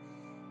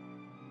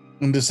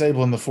 And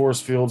disabling the force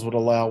fields would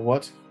allow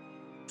what?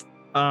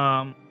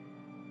 Well,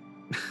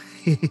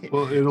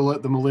 it'll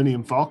let the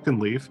Millennium Falcon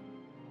leave.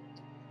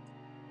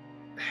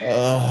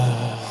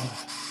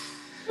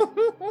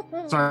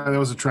 Sorry, that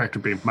was a tractor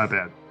beam. My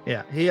bad.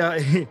 Yeah,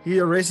 he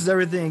erases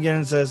everything again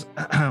and says,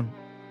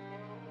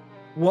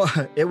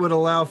 "What? It would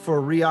allow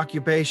for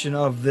reoccupation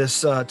of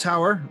this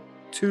tower.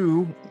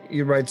 2,"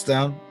 he writes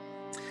down.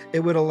 It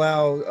would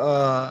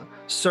allow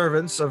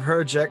servants of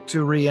Herjek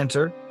to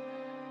re-enter.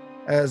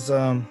 As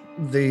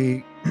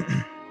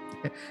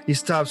he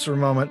stops for a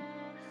moment.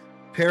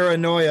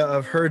 Paranoia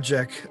of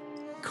Herjek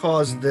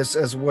caused this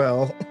as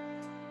well.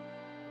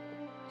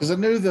 Because I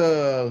knew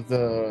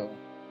the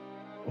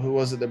who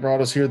was it that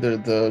brought us here?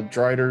 The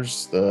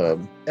Driders, the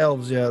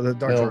Elves, yeah, the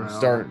Dark Elves,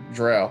 Dark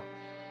Drow.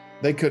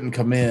 They couldn't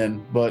come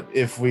in, but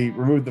if we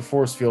remove the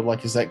force field,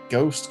 like, is that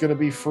ghost going to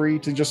be free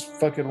to just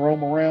fucking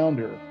roam around,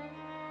 or?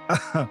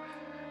 Are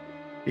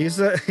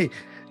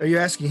you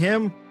asking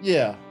him?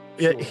 Yeah.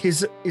 Yeah,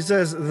 Sure. he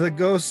says the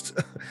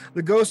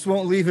ghost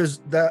won't leave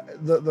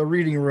the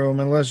reading room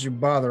unless you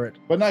bother it.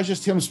 But not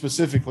just him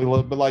specifically,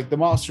 but like the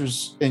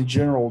monsters in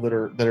general that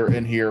are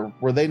in here,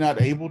 were they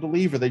not able to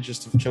leave, or they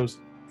just have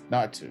chosen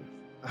not to?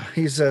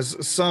 He says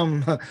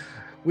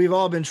we've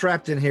all been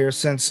trapped in here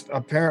since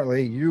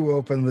apparently you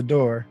opened the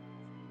door.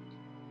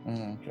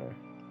 Okay.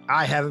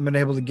 I haven't been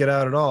able to get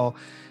out at all.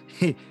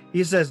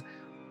 He says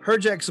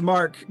Herjek's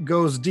mark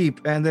goes deep,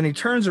 and then he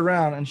turns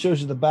around and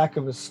shows you the back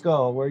of his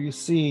skull, where you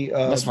see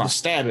That's my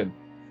stabbing.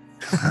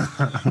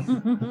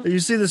 you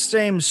see the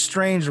same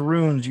strange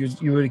runes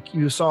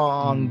you saw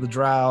on the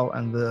Drow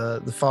and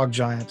the Fog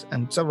Giant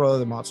and several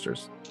other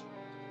monsters.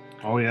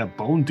 Oh yeah,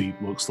 Bone Deep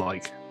looks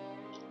like.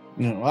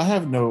 I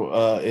have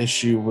no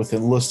issue with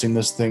enlisting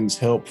this thing's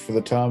help for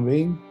the time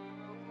being.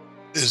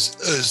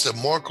 Is the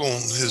mark on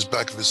his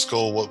back of his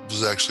skull what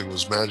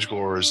was magical,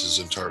 or is his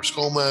entire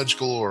skull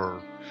magical,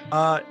 or?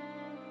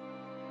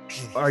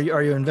 Are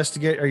you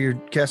investigating? Are you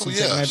casting?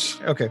 Yes.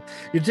 Magic? Okay,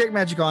 you take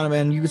magic on him,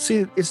 and you can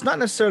see it's not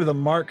necessarily the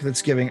mark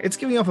that's giving. It's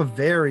giving off a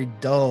very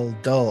dull,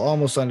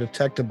 almost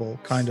undetectable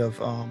kind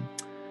of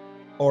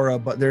aura.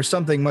 But there's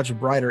something much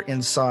brighter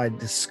inside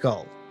the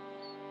skull.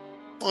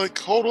 Like,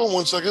 hold on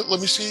 1 second. Let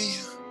me see.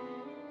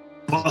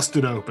 Bust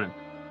it open.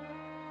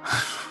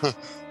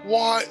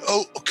 Why?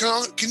 Oh,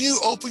 can you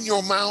open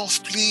your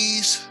mouth,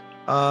 please?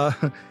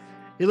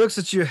 He looks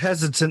at you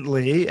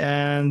hesitantly,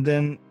 and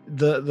then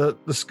the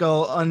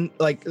skull,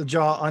 the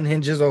jaw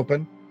unhinges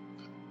open.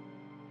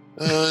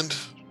 And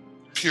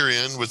peer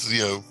in with,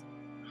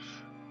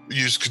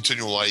 use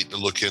continual light to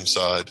look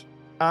inside.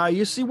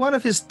 You see one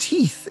of his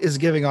teeth is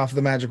giving off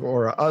the magical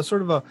aura,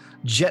 sort of a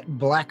jet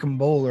black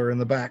molar in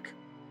the back.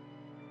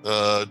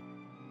 Knowledge,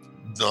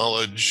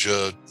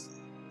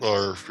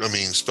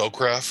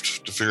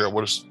 spellcraft to figure out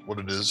what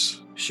it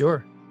is.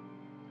 Sure.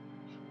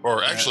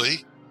 Or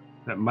actually,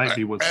 that might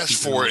be what's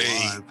ask keeping for him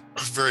a alive.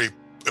 very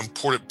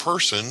important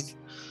person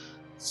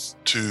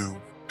to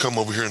come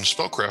over here and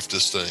spellcraft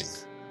this thing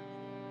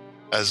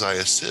as I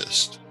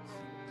assist.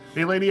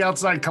 Hey, lady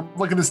outside, come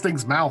look at this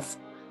thing's mouth.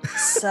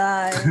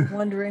 Sigh,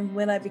 wondering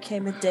when I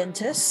became a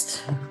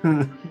dentist.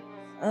 That's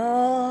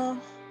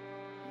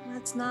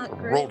not I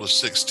great. rolled a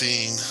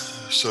 16,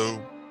 so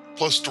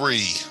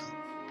 +3.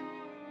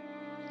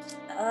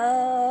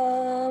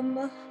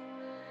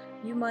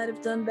 You might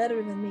have done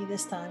better than me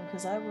this time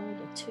because I rolled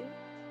a 2.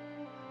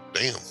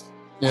 Damn.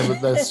 Yeah, but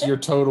that's your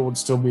total would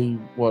still be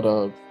what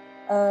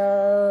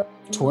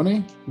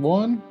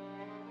 21?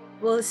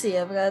 Well, let's see.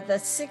 I've got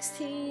that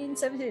 16,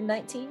 17,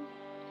 19.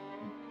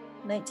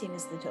 19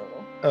 is the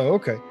total. Oh,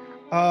 okay.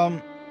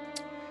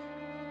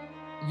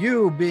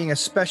 You being a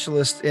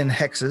specialist in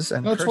hexes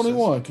and No, curses,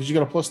 21 because you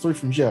got a +3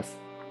 from Jeff,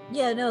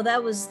 Yeah, no,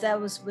 that was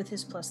with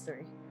his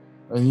 +3.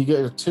 and you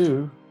get a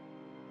 2.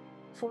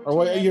 14, Oh,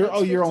 wait, that you're- makes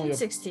oh, you're 15, only a-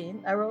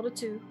 16. I rolled a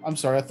 2. I'm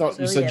sorry, I thought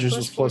you So, said yeah, yours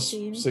plus was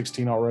 14.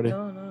 +16 already.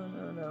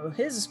 No.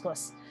 His is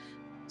plus.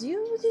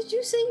 Did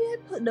you say you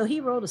had no? He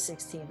rolled a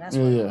 16. That's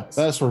Yeah, what it yeah, was.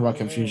 that's where my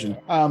confusion.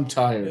 Yeah. I'm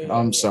tired. Yeah.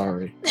 I'm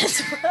sorry.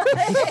 That's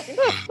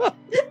fine.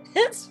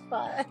 It's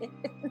fine.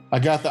 I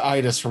got the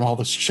itis from all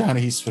this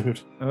Chinese food.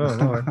 Oh,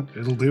 Lord.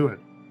 It'll do it.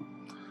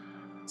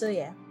 So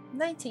yeah,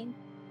 19.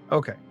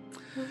 Okay.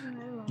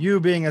 You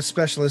being a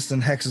specialist in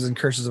hexes and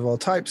curses of all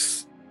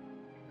types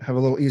have a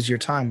little easier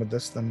time with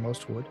this than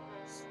most would.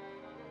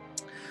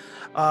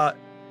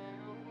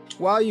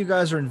 While you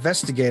guys are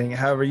investigating,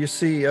 however, you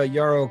see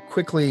Yarrow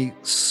quickly,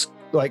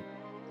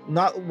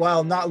 not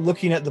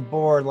looking at the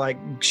board, like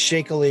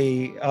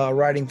shakily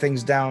writing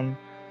things down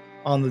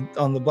on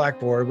the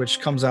blackboard,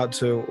 which comes out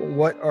to,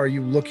 what are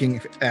you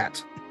looking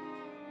at?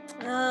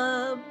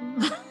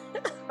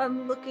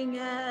 I'm looking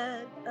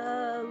at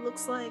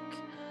looks like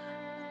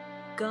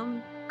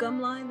gum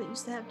line that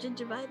used to have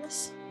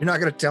gingivitis. You're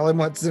not going to tell him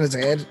what's in his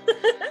head?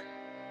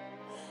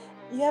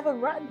 You have a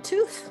rotten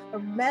tooth, a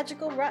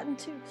magical rotten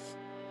tooth.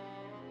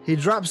 He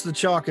drops the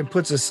chalk and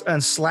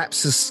and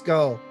slaps his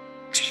skull,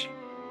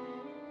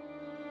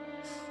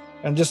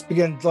 and just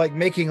begins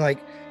making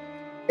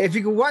if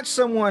you could watch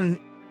someone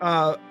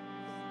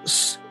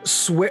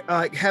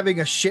having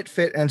a shit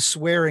fit and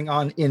swearing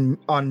on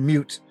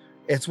mute,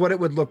 it's what it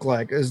would look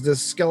like. Is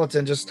this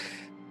skeleton just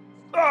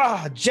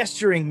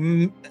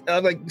gesturing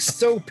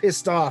so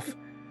pissed off?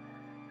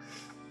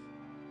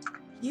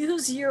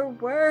 Use your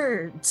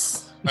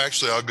words.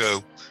 Actually, I'll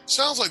go,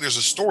 sounds like there's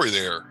a story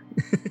there.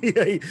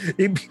 Yeah,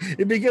 he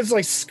begins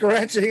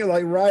scratching,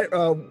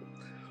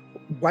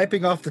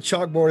 wiping off the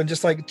chalkboard and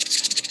just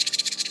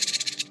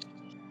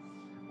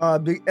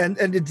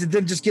and it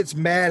then just gets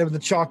mad when the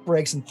chalk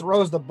breaks and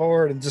throws the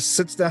board and just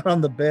sits down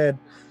on the bed.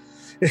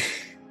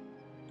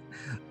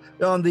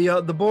 On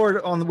the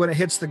board when it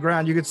hits the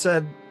ground, you could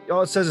said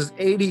all it says is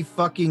 80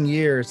 fucking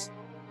years.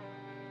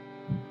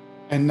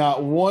 And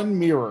not one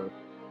mirror.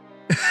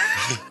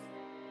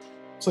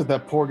 It's like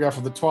that poor guy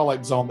from the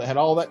Twilight Zone that had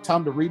all that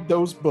time to read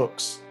those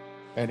books,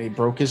 and he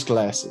broke his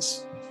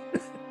glasses.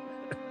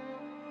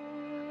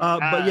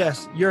 But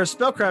yes, your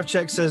spellcraft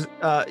check says,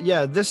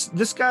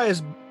 this guy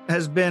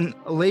has been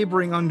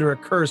laboring under a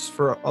curse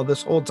for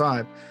this whole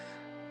time.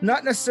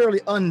 Not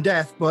necessarily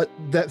undeath, but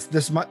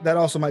that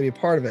also might be a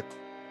part of it.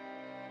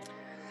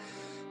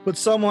 But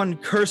someone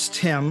cursed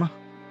him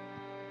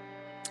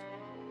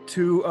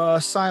to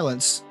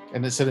silence.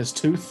 And it's in his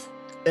tooth.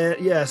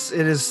 Yes,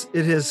 it is.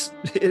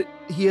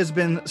 He has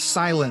been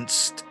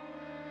silenced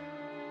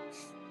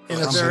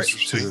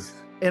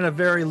in a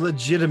very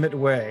legitimate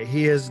way.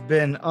 He has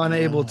been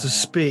unable to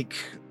speak.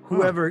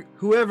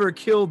 Whoever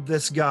killed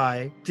this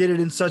guy did it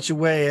in such a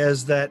way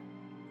as that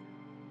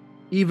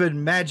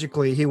even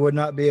magically he would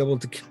not be able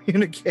to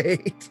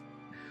communicate.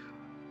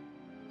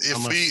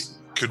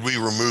 Could we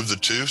remove the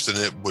tooth and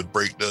it would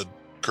break the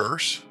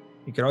curse?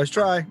 You can always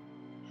try.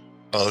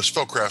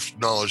 Spellcraft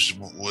knowledge,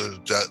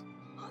 that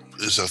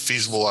is a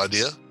feasible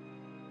idea.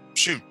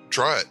 Shoot,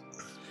 try it.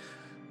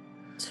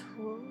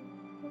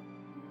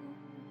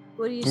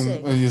 What do you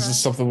say? Is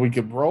this something we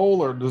could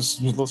roll, or let's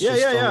Yeah. just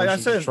I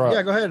said, try?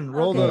 yeah. Go ahead and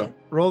roll Okay.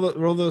 roll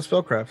the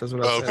spellcraft. That's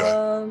what I said.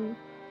 Okay.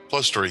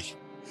 +3.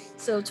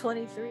 So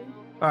 23.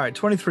 All right,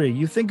 23.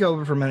 You think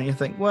over for a minute. You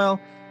think,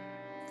 well,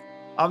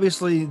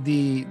 obviously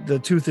the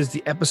tooth is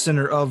the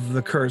epicenter of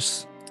the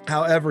curse.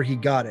 However, he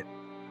got it.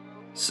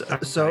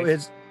 So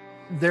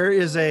there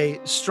is a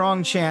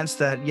strong chance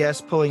that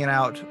yes, pulling it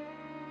out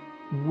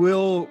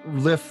will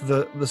lift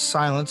the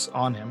silence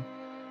on him,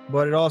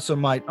 but it also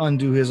might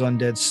undo his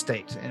undead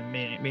state, and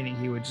meaning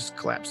he would just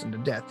collapse into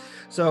death.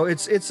 So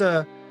it's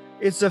a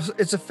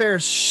fair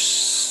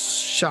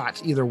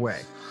shot either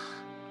way.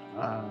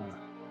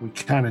 We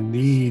kind of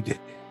need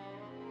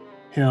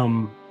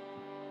him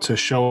to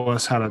show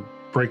us how to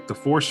break the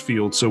force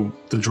field so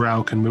the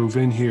drow can move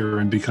in here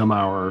and become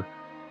our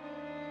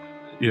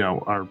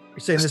You're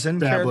saying this in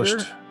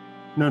character?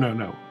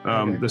 No.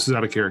 Okay. This is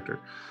out of character.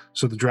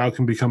 So the drow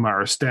can become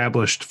our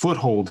established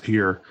foothold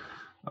here.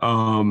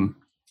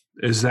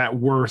 Is that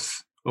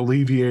worth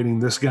alleviating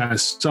this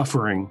guy's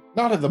suffering?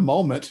 Not at the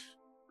moment.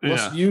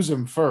 Let's use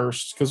him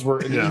first because we're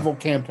in an evil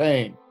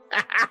campaign.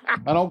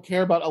 I don't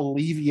care about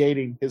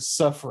alleviating his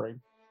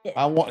suffering.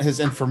 I want his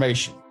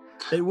information.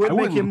 It would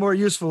make him more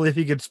useful if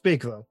he could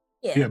speak, though.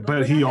 Yeah, but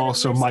we're he not gonna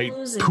also risk might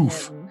losing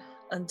poof. him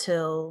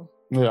until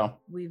Yeah.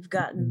 we've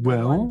gotten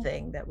the one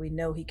thing that we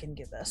know he can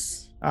give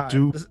us.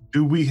 Do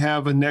we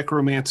have a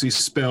necromancy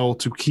spell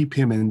to keep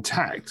him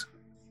intact?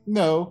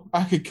 No,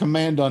 I could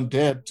command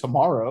undead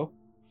tomorrow.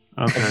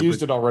 Okay, I've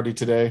used it already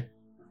today.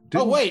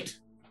 Oh wait,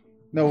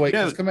 no wait,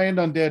 because command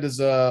undead is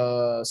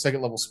a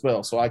second level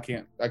spell, so I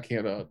can't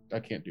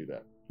do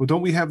that. Well,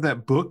 don't we have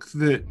that book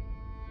that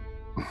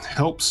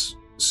helps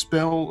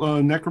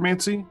spell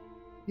necromancy?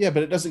 Yeah,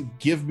 but it doesn't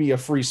give me a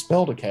free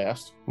spell to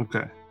cast.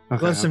 Okay.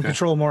 Lets him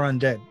control more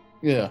undead.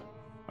 Yeah.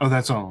 Oh,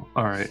 that's all.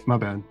 All right, my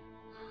bad.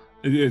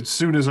 As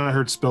soon as I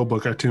heard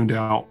spellbook, I tuned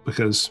out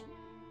because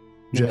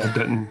Jed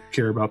doesn't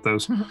care about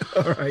those.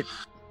 All right.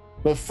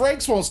 But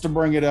Franks wants to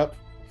bring it up.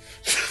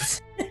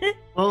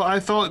 Well, I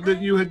thought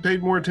that you had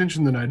paid more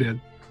attention than I did.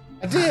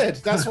 I did.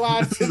 That's why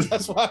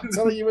I'm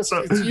telling you it's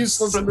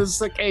useless in this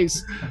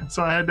case.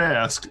 So I had to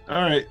ask.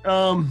 All right.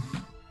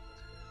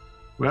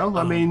 Well,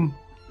 I mean,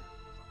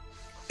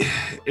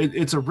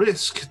 it's a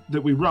risk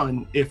that we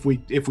run if we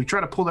try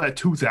to pull that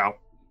tooth out.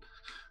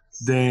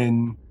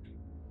 Then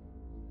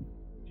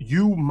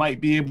you might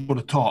be able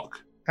to talk.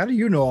 How do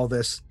you know all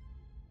this?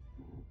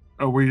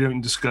 Oh, we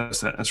didn't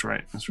discuss that. That's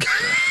right.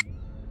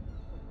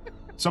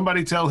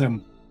 Somebody tell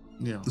him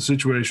the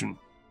situation.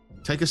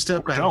 Take a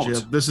step back,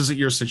 Jim. This isn't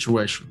your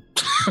situation.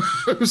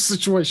 Whose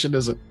situation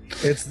is it?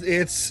 It's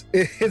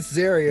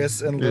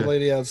Zarius and the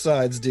lady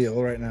outside's deal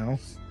right now.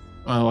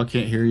 Oh, I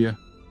can't hear you.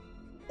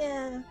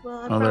 Yeah,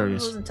 well, I probably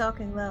wasn't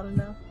talking loud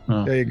enough.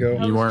 Oh, there you go.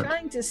 I was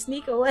trying to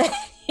sneak away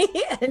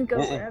and go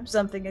grab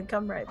something and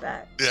come right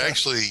back. Yeah,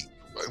 actually,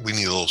 we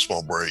need a little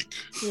small break.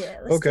 Yeah.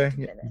 Let's take a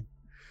minute.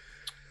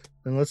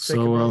 Then let's take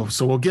a break.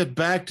 So we'll get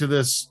back to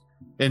this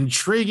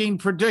intriguing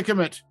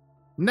predicament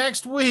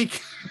next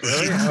week.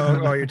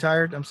 Oh, you're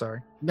tired? I'm sorry.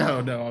 No.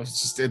 I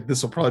was just.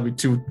 This will probably be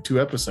two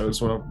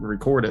episodes when I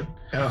record it.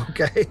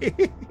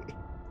 Okay.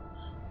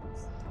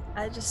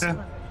 I just.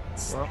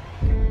 Well,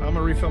 I'm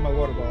gonna refill my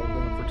water bottle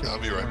then for 2. I'll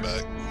be right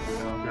back.